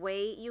 The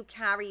way you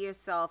carry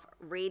yourself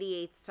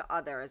radiates to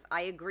others.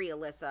 I agree,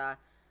 Alyssa.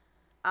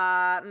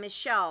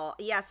 Michelle,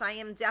 yes, I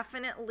am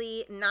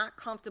definitely not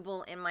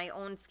comfortable in my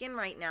own skin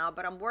right now,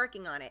 but I'm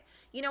working on it.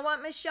 You know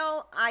what,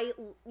 Michelle?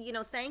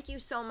 Thank you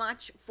so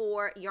much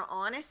for your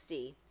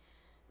honesty,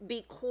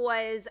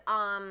 because,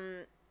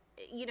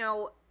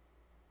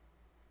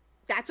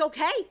 that's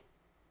okay.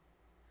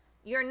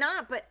 You're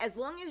not, but as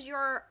long as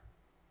you're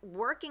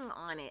working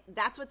on it,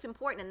 that's what's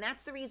important. And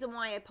that's the reason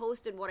why I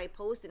posted what I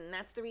posted. And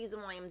that's the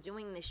reason why I'm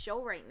doing this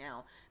show right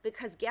now,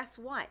 because guess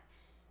what?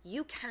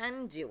 You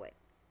can do it.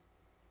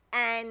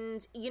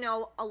 And,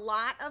 a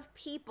lot of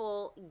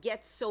people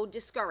get so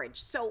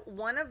discouraged. So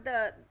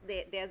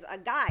there's a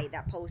guy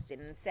that posted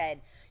and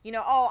said,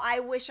 I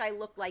wish I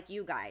looked like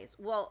you guys.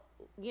 Well,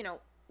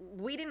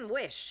 we didn't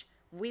wish.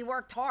 We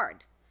worked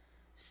hard.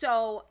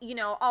 So,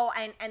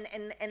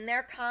 and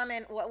their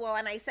comment, well,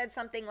 and I said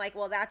something like,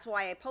 well, that's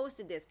why I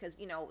posted this, because,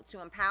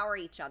 to empower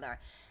each other.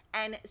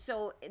 And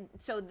so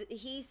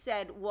he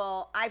said,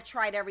 well, I've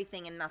tried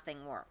everything and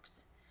nothing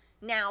works.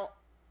 Now,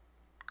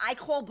 I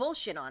call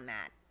bullshit on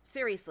that,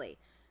 seriously,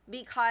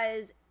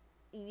 because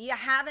you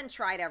haven't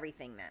tried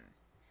everything then,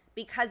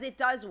 because it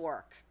does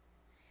work.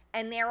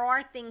 And there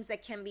are things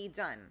that can be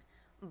done.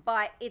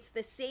 But it's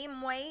the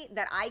same way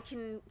that I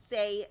can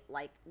say,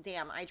 like,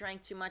 damn, I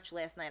drank too much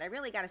last night. I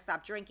really got to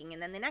stop drinking.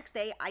 And then the next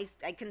day, I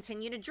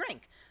continue to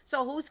drink.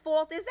 So whose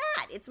fault is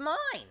that? It's mine.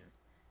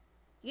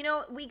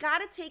 We got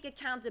to take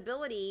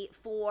accountability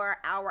for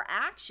our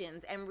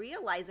actions and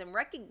realize and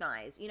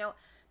recognize,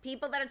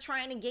 people that are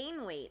trying to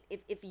gain weight.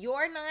 If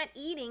you're not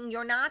eating,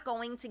 you're not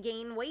going to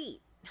gain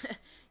weight.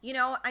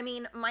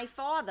 My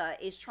father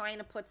is trying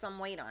to put some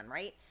weight on,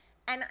 right?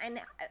 And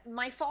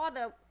my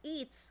father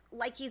eats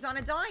like he's on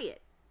a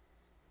diet.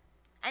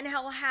 And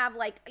he'll have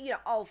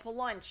for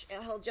lunch,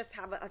 he'll just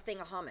have a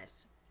thing of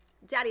hummus.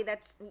 Daddy,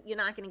 you're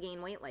not going to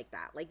gain weight like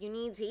that. Like, you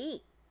need to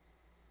eat.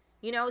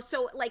 You know,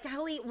 so like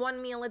he'll eat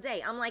one meal a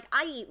day. I'm like,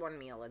 I eat one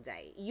meal a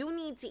day. You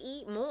need to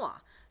eat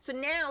more. So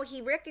now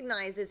he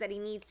recognizes that he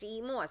needs to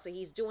eat more. So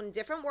he's doing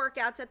different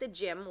workouts at the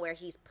gym where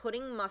he's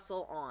putting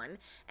muscle on,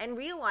 and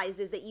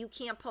realizes that you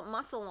can't put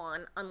muscle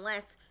on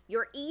unless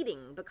you're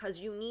eating,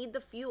 because you need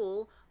the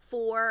fuel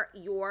for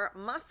your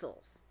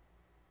muscles.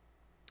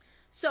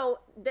 So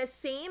the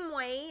same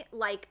way,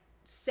 like,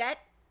 set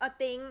a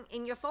thing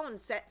in your phone,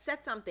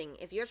 set something.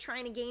 If you're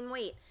trying to gain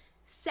weight,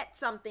 set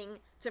something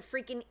to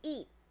freaking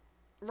eat.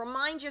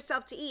 Remind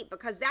yourself to eat,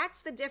 because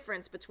that's the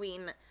difference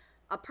between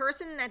a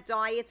person that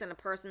diets and a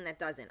person that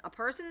doesn't. A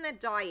person that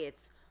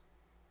diets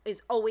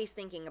is always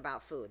thinking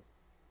about food.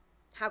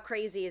 How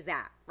crazy is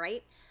that,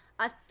 right?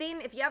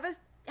 If you ever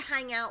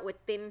hang out with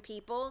thin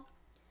people,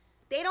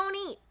 they don't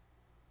eat.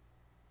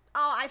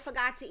 Oh, I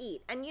forgot to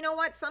eat. And you know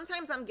what?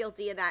 Sometimes I'm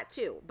guilty of that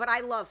too, but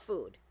I love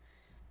food.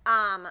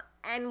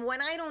 And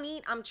when I don't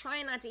eat, I'm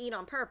trying not to eat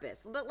on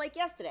purpose. But like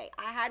yesterday,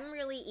 I hadn't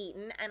really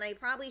eaten, and I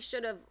probably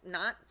should have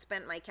not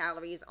spent my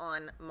calories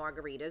on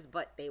margaritas,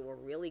 but they were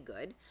really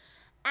good.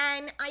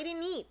 And I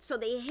didn't eat, so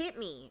they hit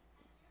me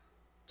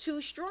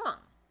too strong.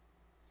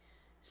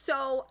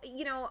 So,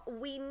 you know,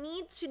 we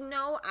need to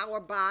know our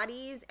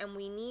bodies, and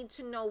we need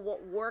to know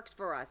what works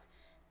for us.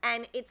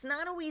 And it's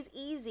not always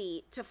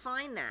easy to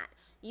find that.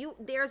 You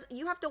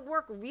have to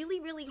work really,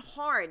 really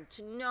hard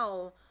to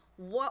know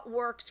what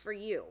works for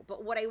you.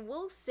 But what I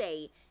will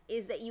say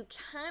is that you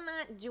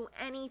cannot do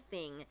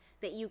anything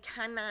that you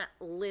cannot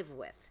live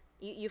with.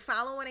 You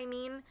follow what I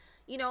mean?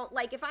 You know,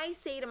 like if I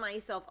say to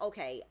myself,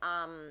 okay,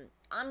 I'm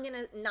going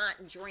to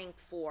not drink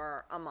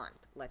for a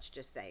month, let's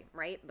just say,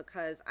 right?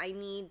 Because I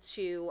need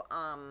to,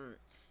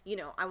 you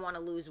know, I want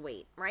to lose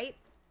weight, right?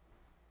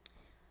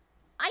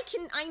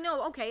 I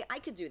know, okay, I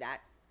could do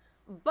that.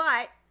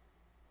 But,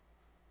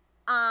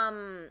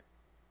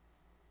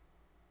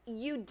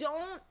 you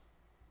don't,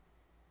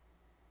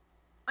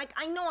 like,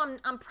 I know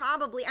I'm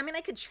probably, I mean,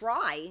 I could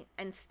try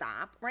and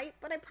stop, right?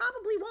 But I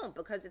probably won't,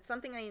 because it's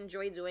something I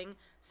enjoy doing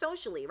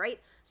socially, right?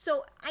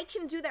 So I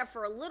can do that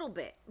for a little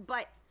bit,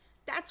 but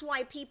that's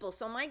why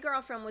so my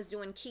girlfriend was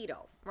doing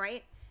keto,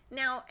 right?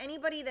 Now,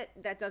 anybody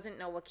that doesn't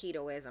know what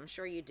keto is, I'm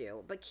sure you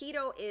do, but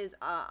keto is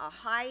a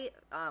high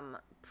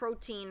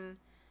protein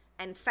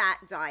and fat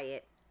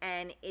diet,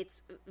 and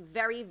it's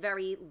very,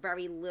 very,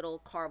 very little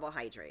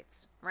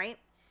carbohydrates, right?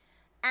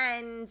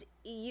 And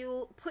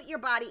you put your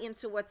body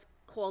into what's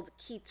called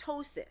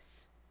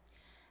ketosis.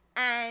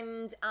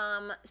 And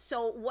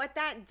so what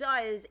that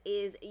does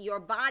is your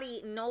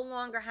body no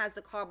longer has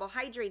the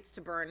carbohydrates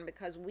to burn,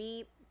 because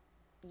we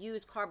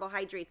use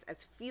carbohydrates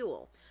as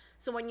fuel.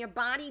 So when your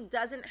body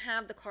doesn't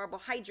have the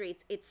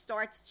carbohydrates, it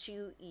starts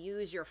to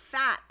use your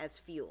fat as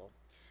fuel,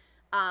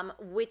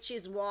 which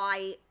is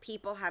why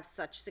people have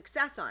such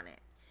success on it.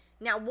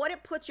 Now, what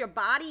it puts your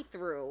body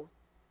through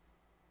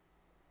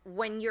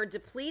when you're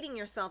depleting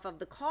yourself of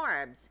the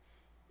carbs,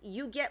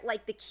 you get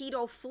like the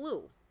keto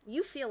flu.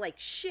 You feel like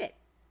shit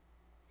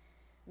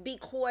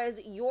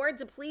because you're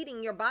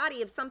depleting your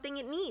body of something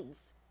it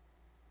needs.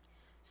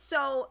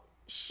 So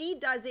she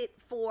does it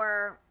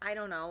for, I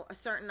don't know, a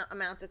certain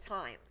amount of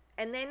time.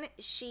 And then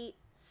she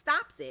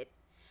stops it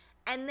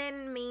and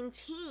then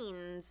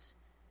maintains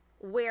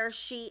where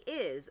she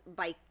is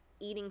by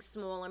eating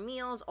smaller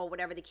meals or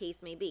whatever the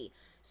case may be.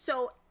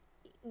 So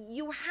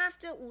you have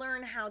to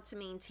learn how to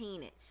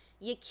maintain it.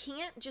 You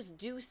can't just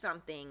do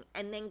something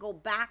and then go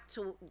back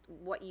to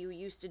what you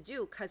used to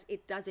do, because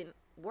it doesn't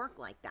work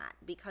like that,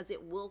 because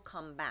it will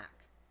come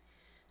back.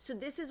 So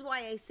this is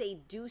why I say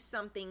do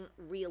something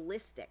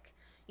realistic.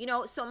 You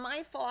know, so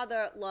my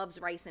father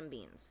loves rice and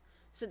beans.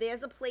 So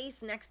there's a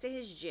place next to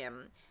his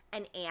gym,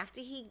 and after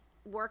he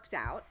works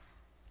out,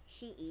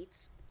 he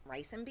eats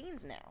rice and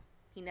beans now.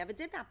 He never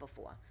did that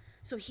before.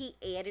 So he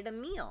added a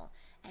meal.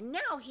 And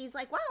now he's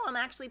like, wow, I'm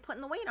actually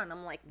putting the weight on.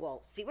 I'm like, well,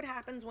 see what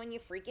happens when you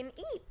freaking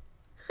eat.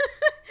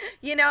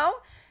 You know?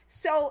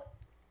 So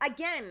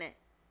again,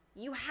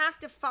 you have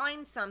to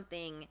find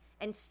something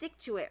and stick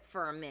to it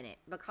for a minute,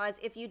 because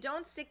if you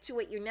don't stick to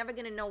it, you're never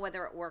going to know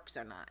whether it works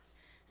or not.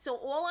 So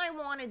all I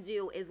want to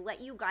do is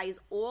let you guys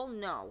all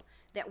know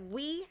that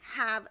we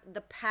have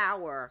the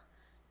power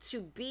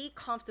to be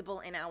comfortable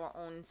in our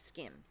own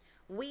skin.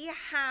 We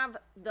have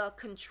the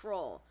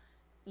control.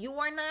 You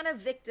are not a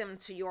victim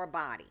to your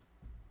body.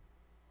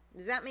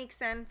 Does that make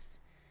sense?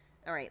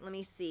 All right, let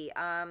me see.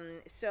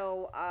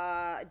 So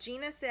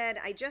Gina said,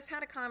 I just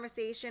had a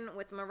conversation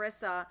with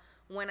Marissa.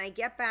 When I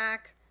get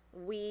back,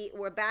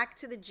 we're back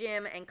to the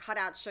gym and cut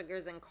out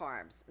sugars and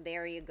carbs.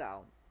 There you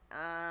go.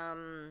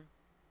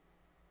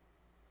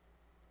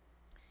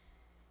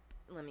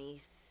 Let me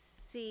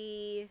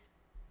see.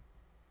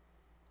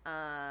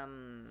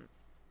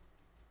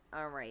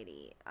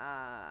 Alrighty.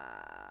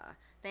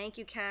 Thank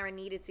you, Karen.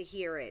 Needed to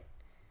hear it.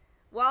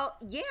 Well,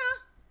 yeah.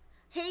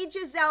 Hey,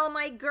 Giselle,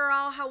 my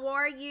girl. How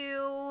are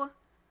you?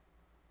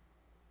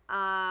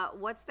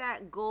 What's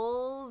that?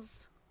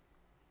 Goals.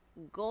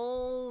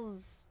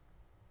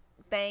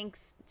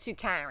 Thanks to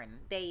Karen.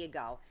 There you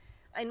go.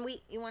 And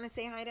you want to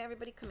say hi to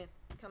everybody? Come in.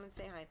 Come and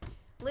say hi.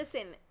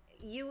 Listen,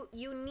 you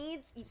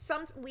need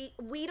some.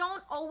 We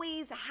don't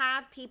always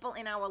have people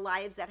in our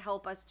lives that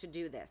help us to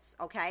do this.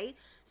 Okay,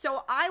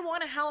 so I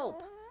want to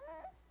help.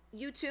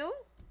 You too?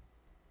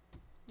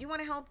 You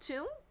want to help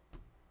too?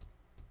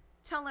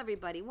 Tell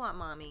everybody what,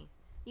 mommy.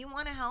 You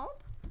want to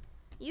help?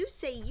 You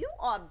say you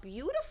are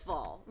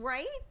beautiful,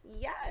 right?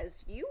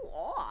 Yes, you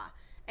are.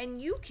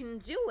 And you can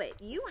do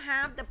it. You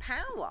have the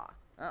power.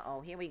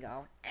 Uh-oh, here we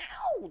go.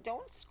 Ow,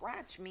 don't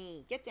scratch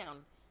me. Get down.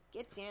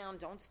 Get down.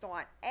 Don't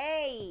start.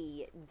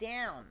 Hey,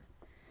 down.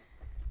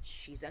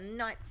 She's a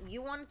nut.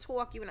 You want to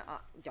talk? You want to...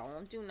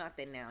 don't do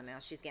nothing now. Now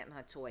she's getting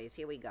her toys.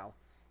 Here we go.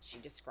 She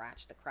just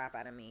scratched the crap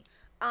out of me.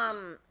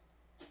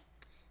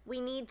 We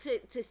need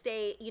to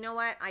stay, you know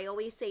what? I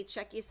always say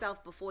check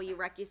yourself before you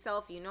wreck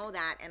yourself. You know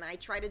that. And I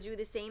try to do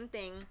the same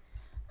thing.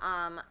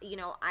 You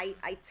know, I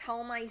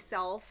tell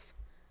myself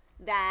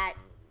that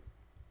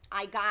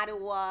I got to,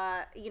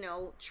 you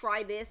know,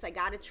 try this. I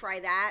got to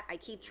try that. I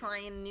keep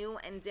trying new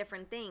and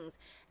different things.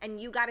 And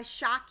you got to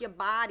shock your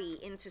body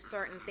into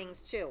certain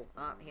things too.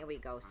 Oh, here we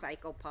go.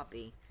 Psycho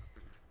puppy.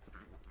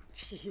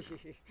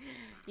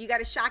 You got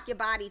to shock your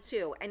body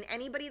too. And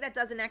anybody that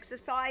doesn't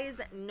exercise,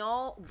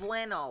 no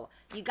bueno.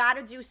 You got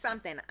to do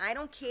something. I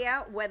don't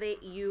care whether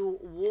you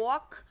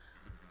walk,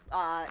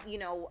 you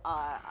know,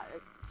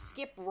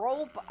 skip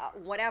rope,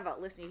 whatever.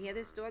 Listen, you hear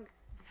this dog?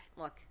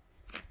 Look.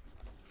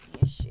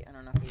 Here she. I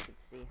don't know if you can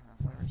see her.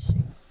 Where is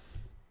she?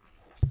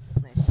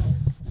 There she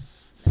is.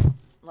 No.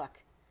 Look.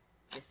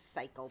 This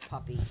psycho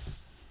puppy.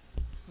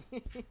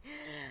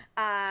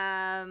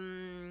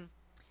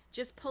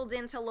 Just pulled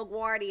into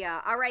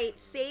LaGuardia. All right,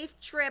 safe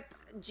trip,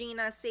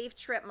 Gina. Safe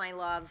trip, my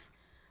love.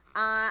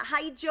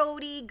 Hi,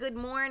 Jody. Good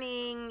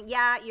morning.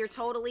 Yeah, you're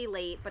totally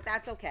late, but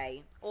that's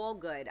okay. All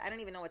good. I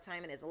don't even know what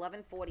time it is.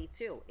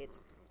 11:42. It's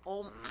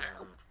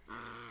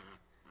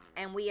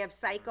and we have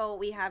Psycho.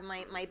 We have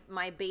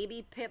my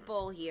baby pit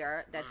bull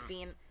here that's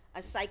being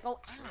a Psycho.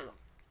 Ow.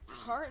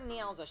 Her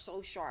nails are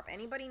so sharp.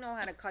 Anybody know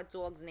how to cut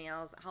dogs'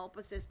 nails? Help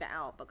a sister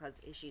out because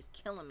she's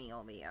killing me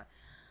over here.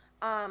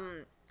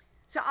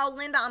 So,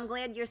 Linda, I'm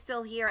glad you're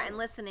still here and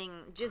listening.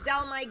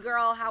 Giselle, my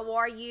girl, how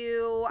are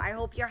you? I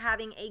hope you're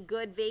having a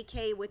good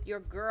vacay with your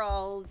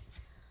girls.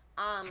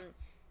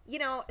 You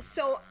know,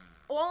 so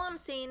all I'm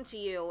saying to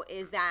you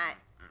is that,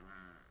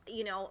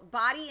 you know,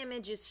 body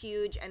image is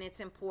huge and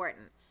it's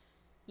important.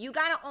 You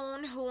got to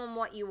own who and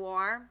what you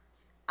are.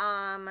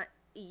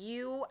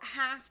 You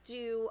have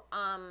to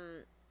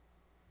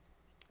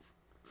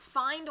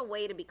find a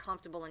way to be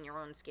comfortable in your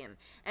own skin.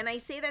 And I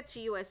say that to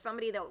you as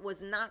somebody that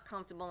was not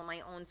comfortable in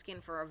my own skin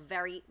for a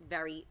very,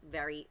 very,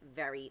 very,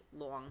 very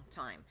long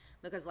time.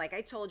 Because like I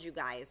told you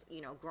guys,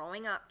 you know,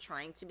 growing up,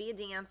 trying to be a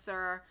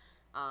dancer,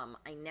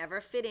 I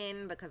never fit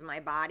in because my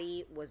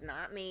body was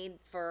not made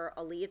for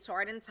a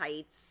leotard and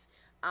tights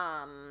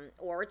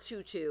or a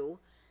tutu.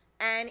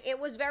 And it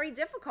was very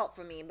difficult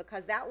for me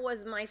because that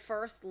was my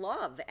first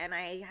love. And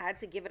I had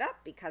to give it up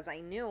because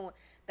I knew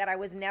that I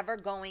was never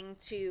going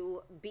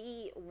to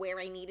be where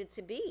I needed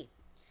to be.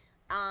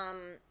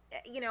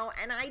 You know,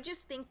 and I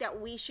just think that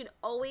we should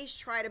always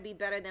try to be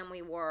better than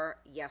we were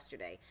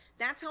yesterday.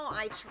 That's how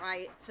I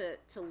try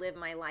to live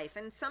my life.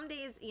 And some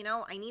days, you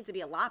know, I need to be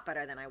a lot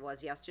better than I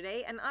was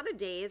yesterday. And other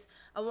days,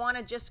 I want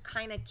to just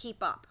kind of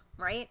keep up,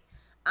 right?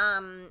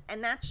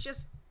 And that's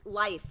just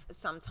life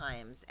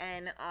sometimes.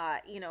 And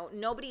you know,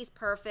 nobody's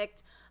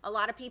perfect. A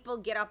lot of people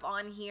get up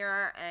on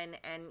here and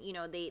you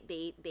know,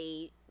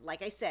 they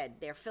like I said,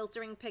 they're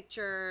filtering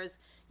pictures,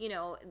 you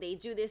know, they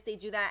do this, they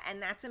do that, and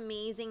that's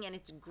amazing and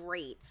it's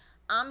great.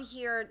 I'm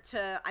here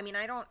to, I mean,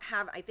 I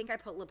think I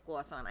put lip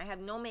gloss on. I have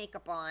no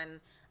makeup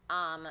on.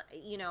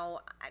 You know,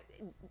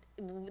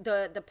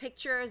 the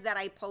pictures that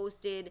I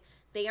posted,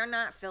 they are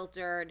not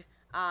filtered.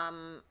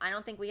 I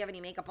don't think we have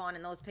any makeup on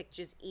in those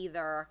pictures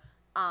either.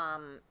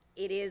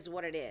 It is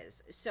what it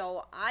is.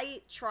 So I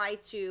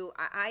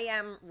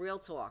am real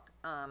talk,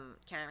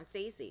 Karen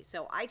Stacy.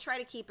 So I try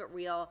to keep it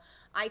real.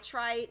 I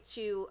try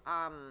to,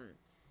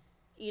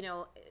 you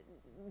know,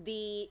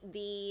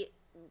 the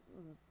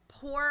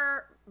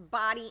poor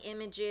body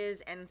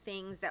images and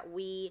things that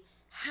we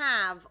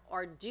have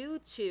are due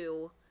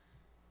to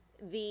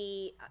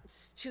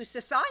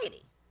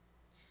society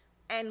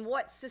and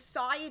what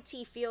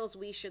society feels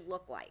we should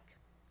look like.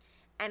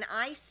 And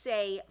I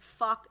say,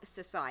 fuck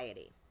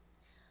society.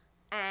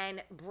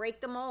 And break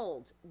the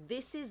mold.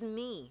 This is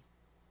me.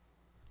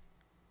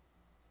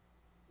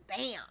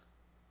 Bam.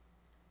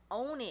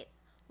 Own it.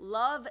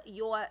 Love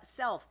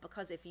yourself.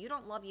 Because if you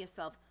don't love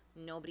yourself,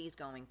 nobody's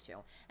going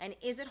to. And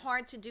is it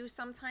hard to do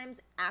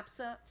sometimes?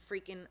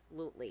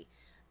 Abso-freaking-lutely.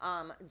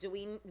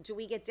 Do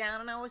we get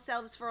down on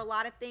ourselves for a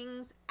lot of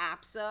things?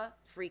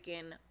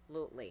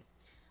 Abso-freaking-lutely.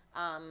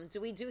 Do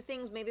we do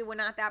things maybe we're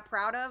not that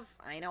proud of?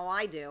 I know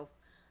I do.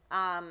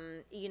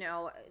 You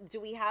know,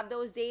 do we have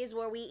those days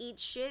where we eat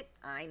shit?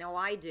 I know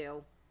I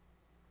do.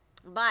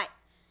 But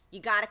you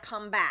got to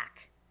come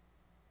back.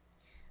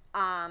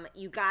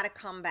 You got to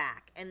come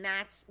back. And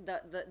that's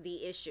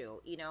the issue,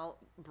 you know,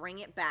 bring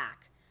it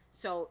back.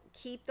 So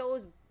keep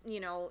those, you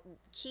know,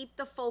 keep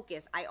the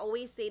focus. I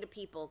always say to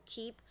people,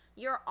 keep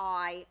your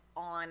eye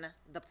on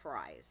the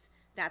prize.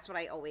 That's what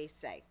I always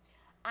say.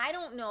 I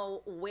don't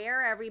know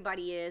where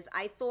everybody is.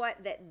 I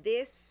thought that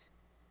this,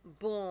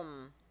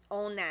 boom,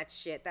 own that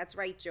shit. That's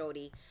right,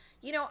 Jody.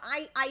 You know,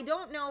 I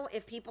don't know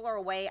if people are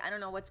away. I don't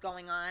know what's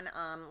going on.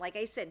 Like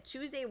I said,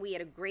 Tuesday we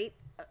had a great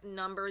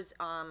numbers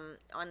on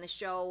the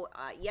show.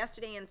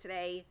 Yesterday and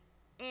today,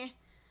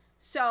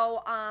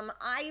 So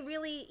I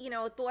really,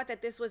 thought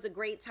that this was a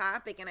great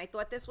topic, and I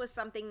thought this was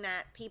something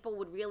that people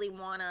would really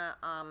want to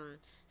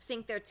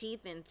sink their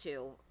teeth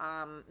into.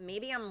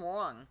 Maybe I'm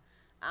wrong,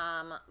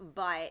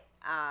 but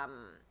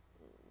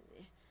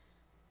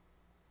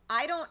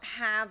I don't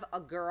have a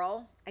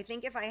girl. I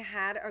think if I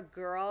had a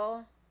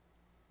girl,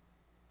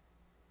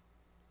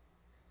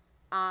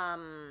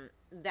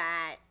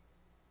 that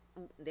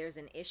there's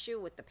an issue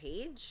with the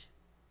page.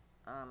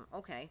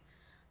 Okay.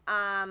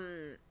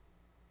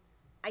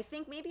 I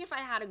think maybe if I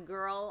had a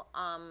girl,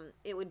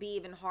 it would be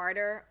even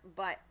harder.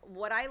 But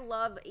what I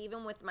love,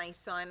 even with my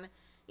son,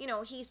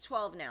 he's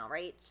 12 now,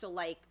 right? So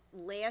like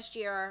last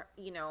year,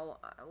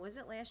 was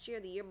it last year,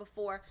 the year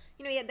before,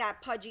 he had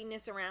that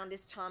pudginess around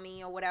his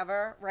tummy or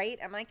whatever, right?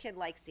 And my kid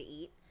likes to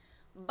eat,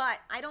 but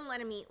I don't let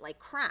him eat like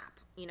crap.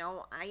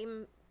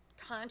 I'm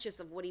conscious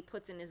of what he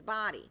puts in his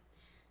body.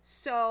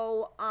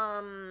 So,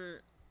 I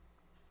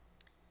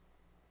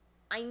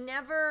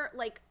never,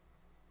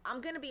 I'm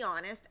going to be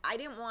honest, I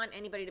didn't want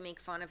anybody to make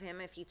fun of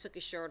him if he took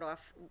his shirt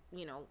off,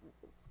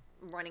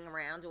 running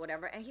around or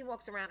whatever. And he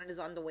walks around in his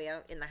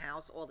underwear in the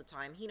house all the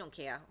time. He don't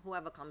care.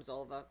 Whoever comes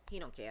over, he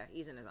don't care.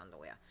 He's in his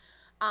underwear.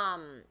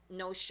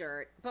 No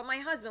shirt. But my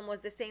husband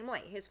was the same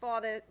way. His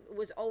father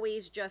was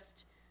always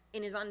just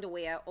in his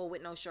underwear or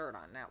with no shirt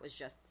on. That was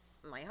just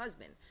my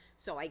husband.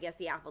 So I guess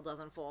the apple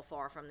doesn't fall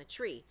far from the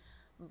tree.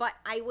 But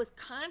I was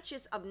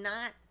conscious of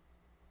not,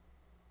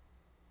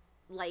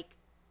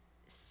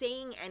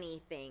 saying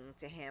anything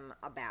to him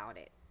about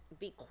it,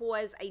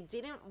 because I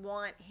didn't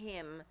want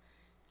him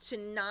to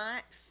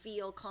not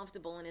feel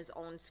comfortable in his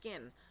own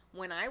skin.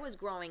 When I was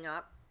growing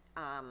up,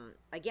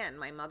 again,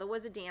 my mother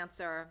was a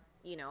dancer,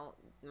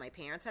 my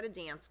parents had a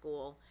dance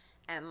school,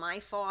 and my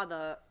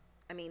father,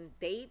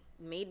 they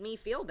made me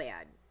feel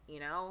bad,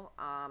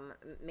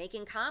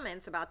 making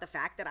comments about the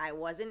fact that I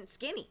wasn't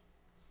skinny.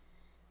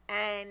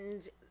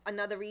 And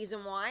another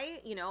reason why,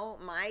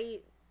 my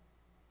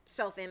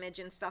self-image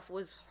and stuff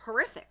was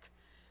horrific.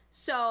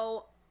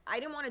 So I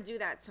didn't want to do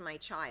that to my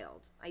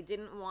child. I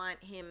didn't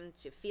want him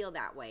to feel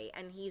that way.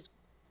 And he's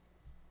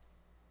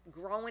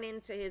growing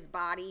into his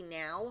body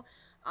now.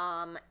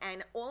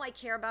 And all I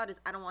care about is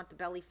I don't want the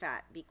belly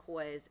fat,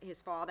 because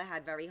his father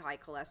had very high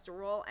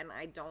cholesterol, and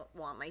I don't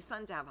want my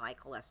son to have high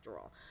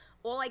cholesterol.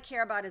 All I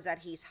care about is that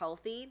he's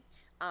healthy.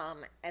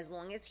 As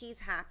long as he's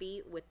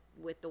happy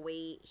with the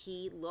way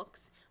he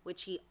looks,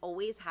 which he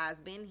always has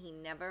been. He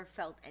never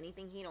felt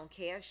anything. He don't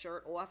care.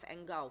 Shirt off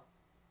and go.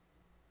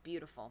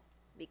 Beautiful.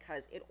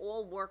 Because it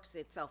all works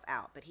itself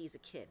out. But he's a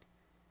kid,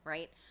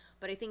 right?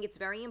 But I think it's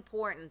very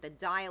important, the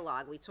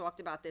dialogue. We talked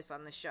about this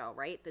on the show,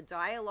 right? The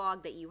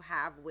dialogue that you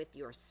have with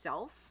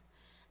yourself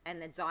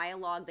and the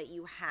dialogue that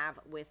you have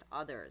with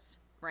others,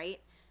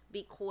 right?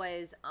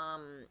 Because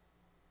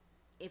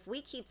if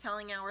we keep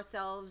telling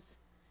ourselves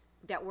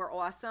that we're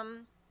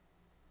awesome,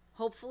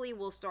 hopefully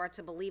we'll start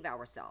to believe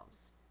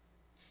ourselves.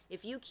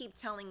 If you keep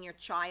telling your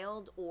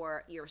child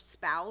or your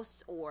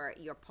spouse or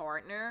your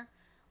partner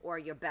or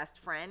your best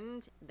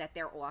friend that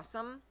they're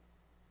awesome,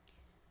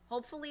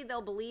 hopefully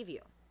they'll believe you,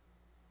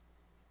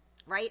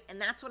 right? And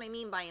that's what I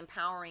mean by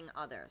empowering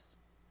others,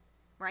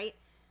 right?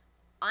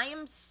 I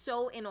am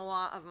so in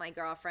awe of my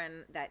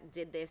girlfriend that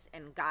did this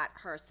and got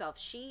herself.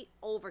 She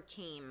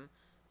overcame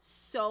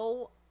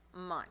so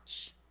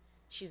much.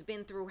 She's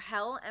been through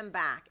hell and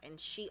back, and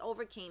she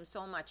overcame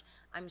so much.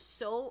 I'm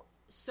so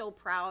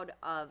proud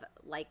of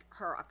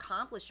her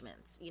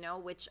accomplishments,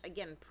 which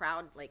again,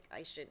 proud,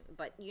 I should,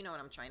 but you know what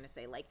I'm trying to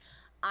say.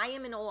 I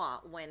am in awe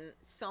when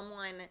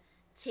someone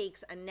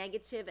takes a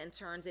negative and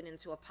turns it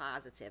into a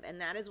positive. And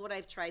that is what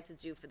I've tried to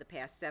do for the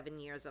past 7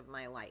 years of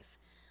my life.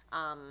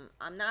 I'm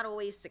not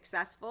always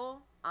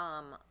successful,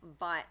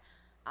 but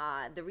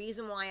the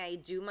reason why I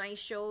do my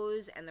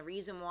shows and the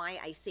reason why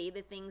I say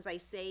the things I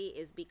say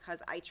is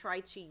because I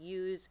try to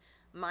use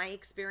my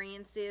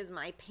experiences,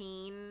 my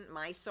pain,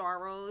 my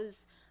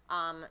sorrows,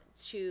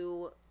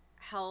 to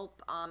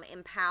help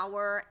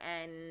empower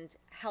and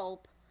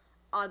help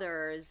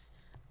others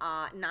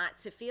not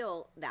to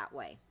feel that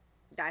way.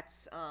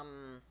 That's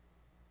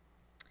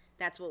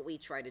what we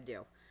try to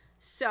do.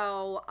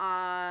 So,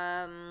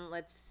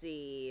 let's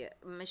see.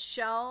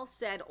 Michelle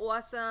said,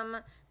 awesome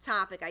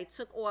topic. I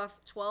took off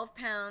 12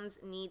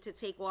 pounds, need to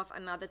take off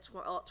another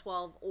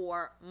 12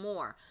 or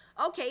more.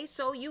 Okay,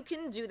 so you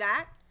can do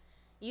that.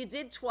 You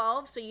did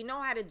 12, so you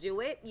know how to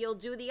do it. You'll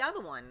do the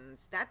other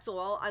ones. That's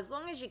all. As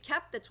long as you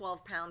kept the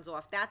 12 pounds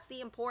off, that's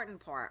the important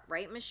part,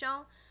 right,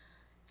 Michelle?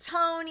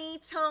 Tony.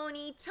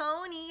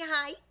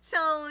 Hi,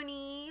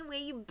 Tony. Where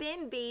you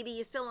been, baby?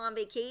 You're still on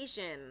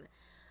vacation.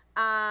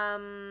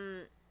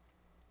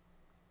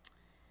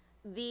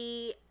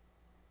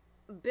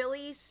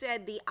 Billy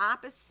said the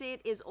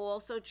opposite is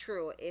also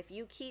true. If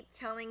you keep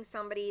telling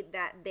somebody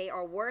that they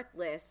are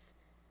worthless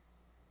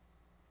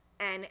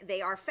and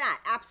they are fat,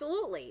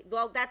 absolutely.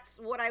 Well, that's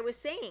what I was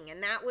saying.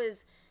 And that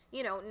was,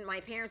 my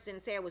parents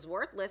didn't say I was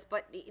worthless,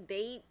 but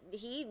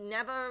he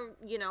never,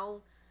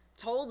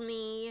 told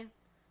me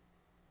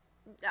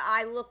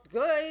I looked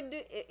good.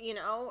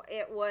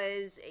 It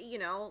was,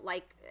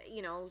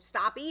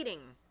 stop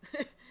eating.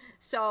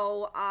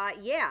 So,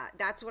 yeah,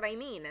 that's what I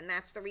mean. And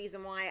that's the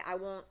reason why I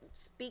won't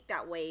speak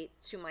that way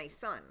to my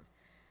son.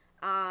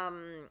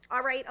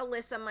 All right,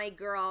 Alyssa, my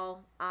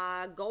girl,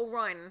 go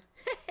run.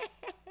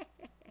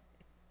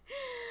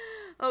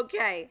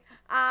 Okay.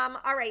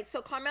 All right.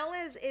 So Carmela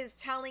is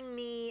telling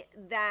me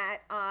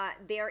that,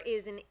 there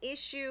is an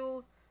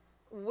issue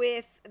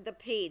with the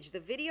page.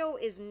 The video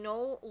is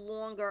no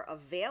longer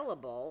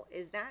available.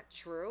 Is that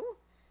true?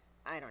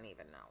 I don't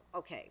even know.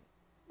 Okay.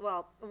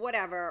 Well,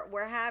 whatever.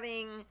 We're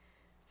having...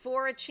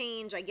 For a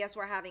change, I guess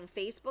we're having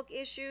Facebook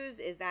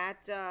issues. Is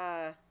that,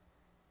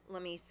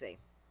 let me see.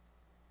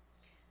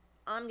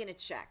 I'm going to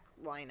check.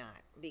 Why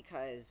not?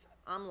 Because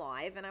I'm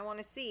live and I want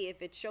to see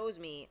if it shows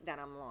me that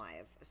I'm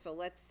live. So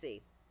let's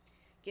see.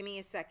 Give me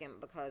a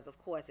second because, of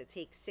course, it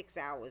takes 6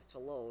 hours to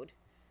load.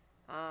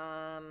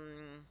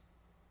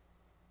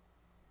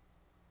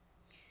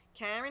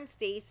 Karen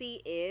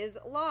Stacy is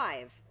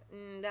live.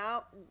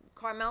 No,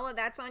 Carmela,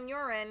 that's on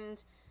your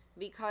end.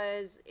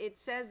 Because it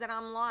says that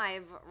I'm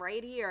live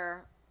right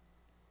here.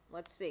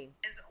 Let's see.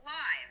 Is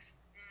live.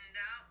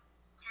 No,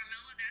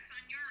 Carmela, that's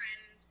on your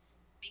end.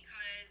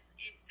 Because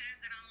it says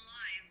that I'm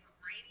live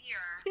right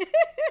here.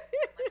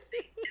 Let's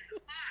see. Is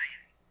it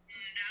live?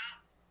 No,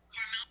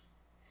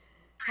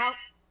 Carmela.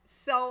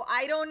 So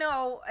I don't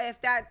know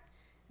if that...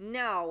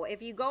 No,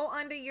 if you go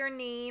under your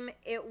name,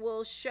 it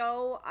will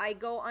show I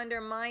go under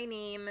my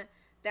name.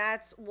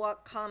 That's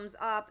what comes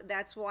up.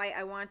 That's why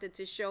I wanted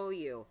to show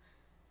you.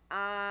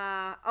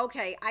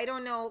 Okay, I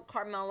don't know,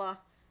 Carmela.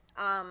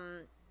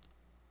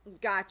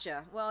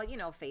 Gotcha. Well,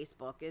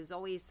 Facebook is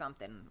always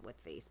something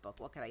with Facebook.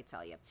 What could I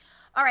tell you?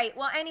 All right.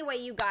 Well, anyway,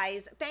 you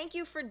guys, thank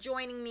you for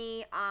joining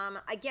me.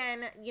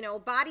 Again,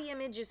 body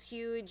image is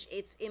huge.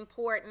 It's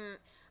important.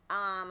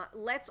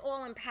 Let's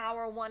all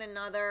empower one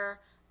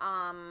another,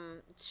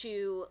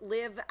 to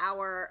live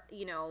our,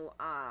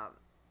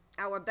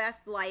 our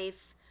best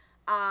life.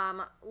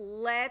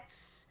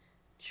 Let's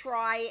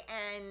try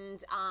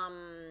and,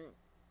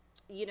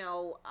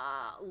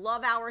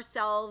 love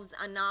ourselves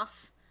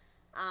enough,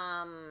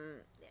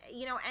 and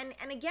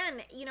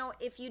again,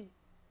 if you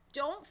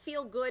don't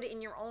feel good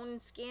in your own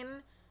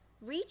skin,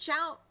 reach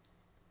out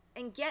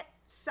and get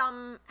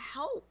some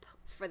help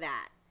for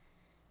that.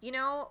 We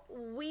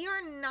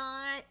are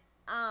not,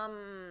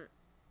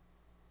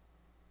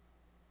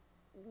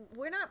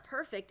 we're not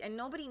perfect and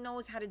nobody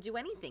knows how to do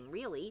anything,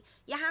 really.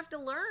 You have to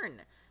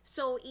learn.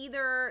 So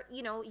either,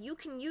 you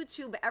can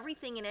YouTube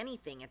everything and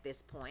anything at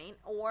this point,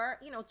 or,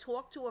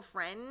 talk to a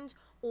friend,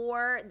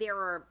 or there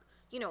are,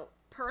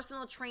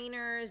 personal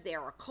trainers, there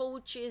are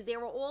coaches, there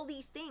are all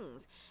these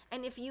things.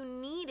 And if you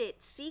need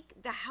it, seek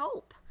the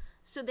help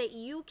so that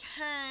you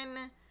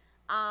can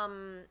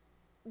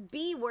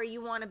be where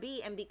you want to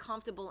be and be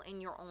comfortable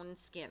in your own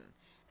skin.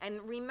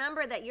 And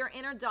remember that your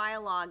inner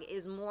dialogue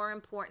is more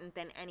important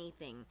than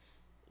anything.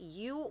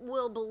 You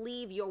will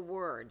believe your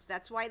words.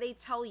 That's why they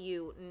tell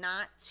you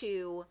not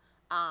to,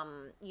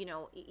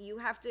 you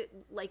have to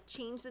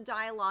change the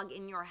dialogue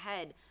in your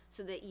head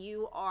so that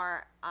you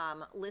are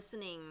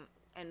listening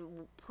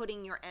and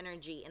putting your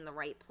energy in the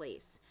right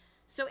place.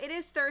 So it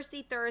is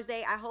Thirsty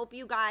Thursday. I hope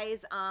you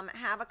guys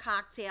have a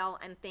cocktail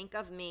and think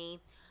of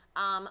me.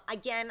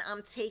 Again,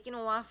 I'm taking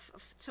off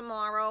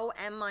tomorrow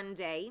and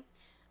Monday.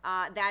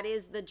 That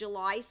is the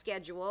July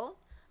schedule.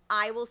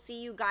 I will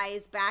see you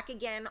guys back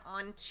again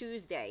on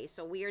Tuesday.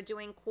 So we are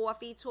doing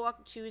Coffee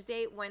Talk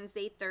Tuesday,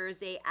 Wednesday,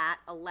 Thursday at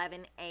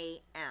 11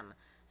 a.m.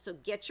 So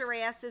get your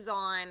asses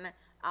on.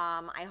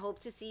 I hope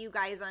to see you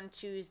guys on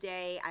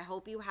Tuesday. I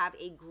hope you have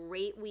a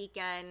great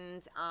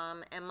weekend,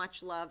 and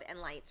much love and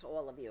light to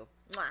all of you.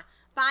 Mwah.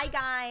 Bye,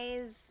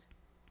 guys.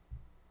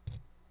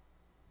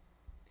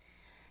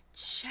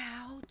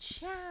 Ciao,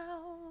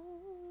 ciao.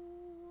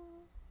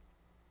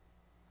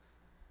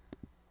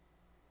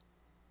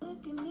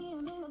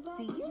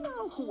 Do you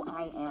know who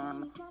I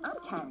am? I'm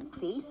Karen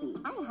Stacy.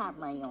 I have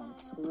my own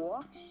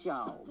talk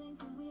show.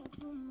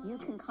 You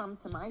can come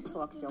to my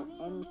talk show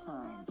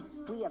anytime.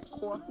 We have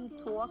Coffee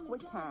Talk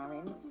with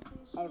Karen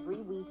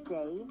every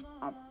weekday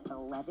at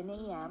 11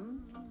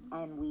 a.m.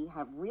 And we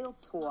have Real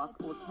Talk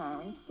with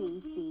Karen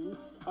Stacy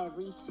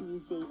every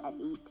Tuesday at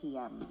 8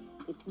 p.m.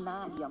 It's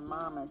not your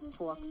mama's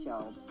talk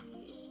show.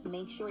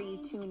 Make sure you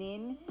tune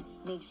in.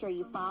 Make sure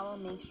you follow.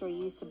 Make sure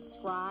you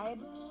subscribe.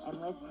 And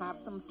let's have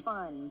some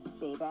fun,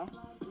 baby.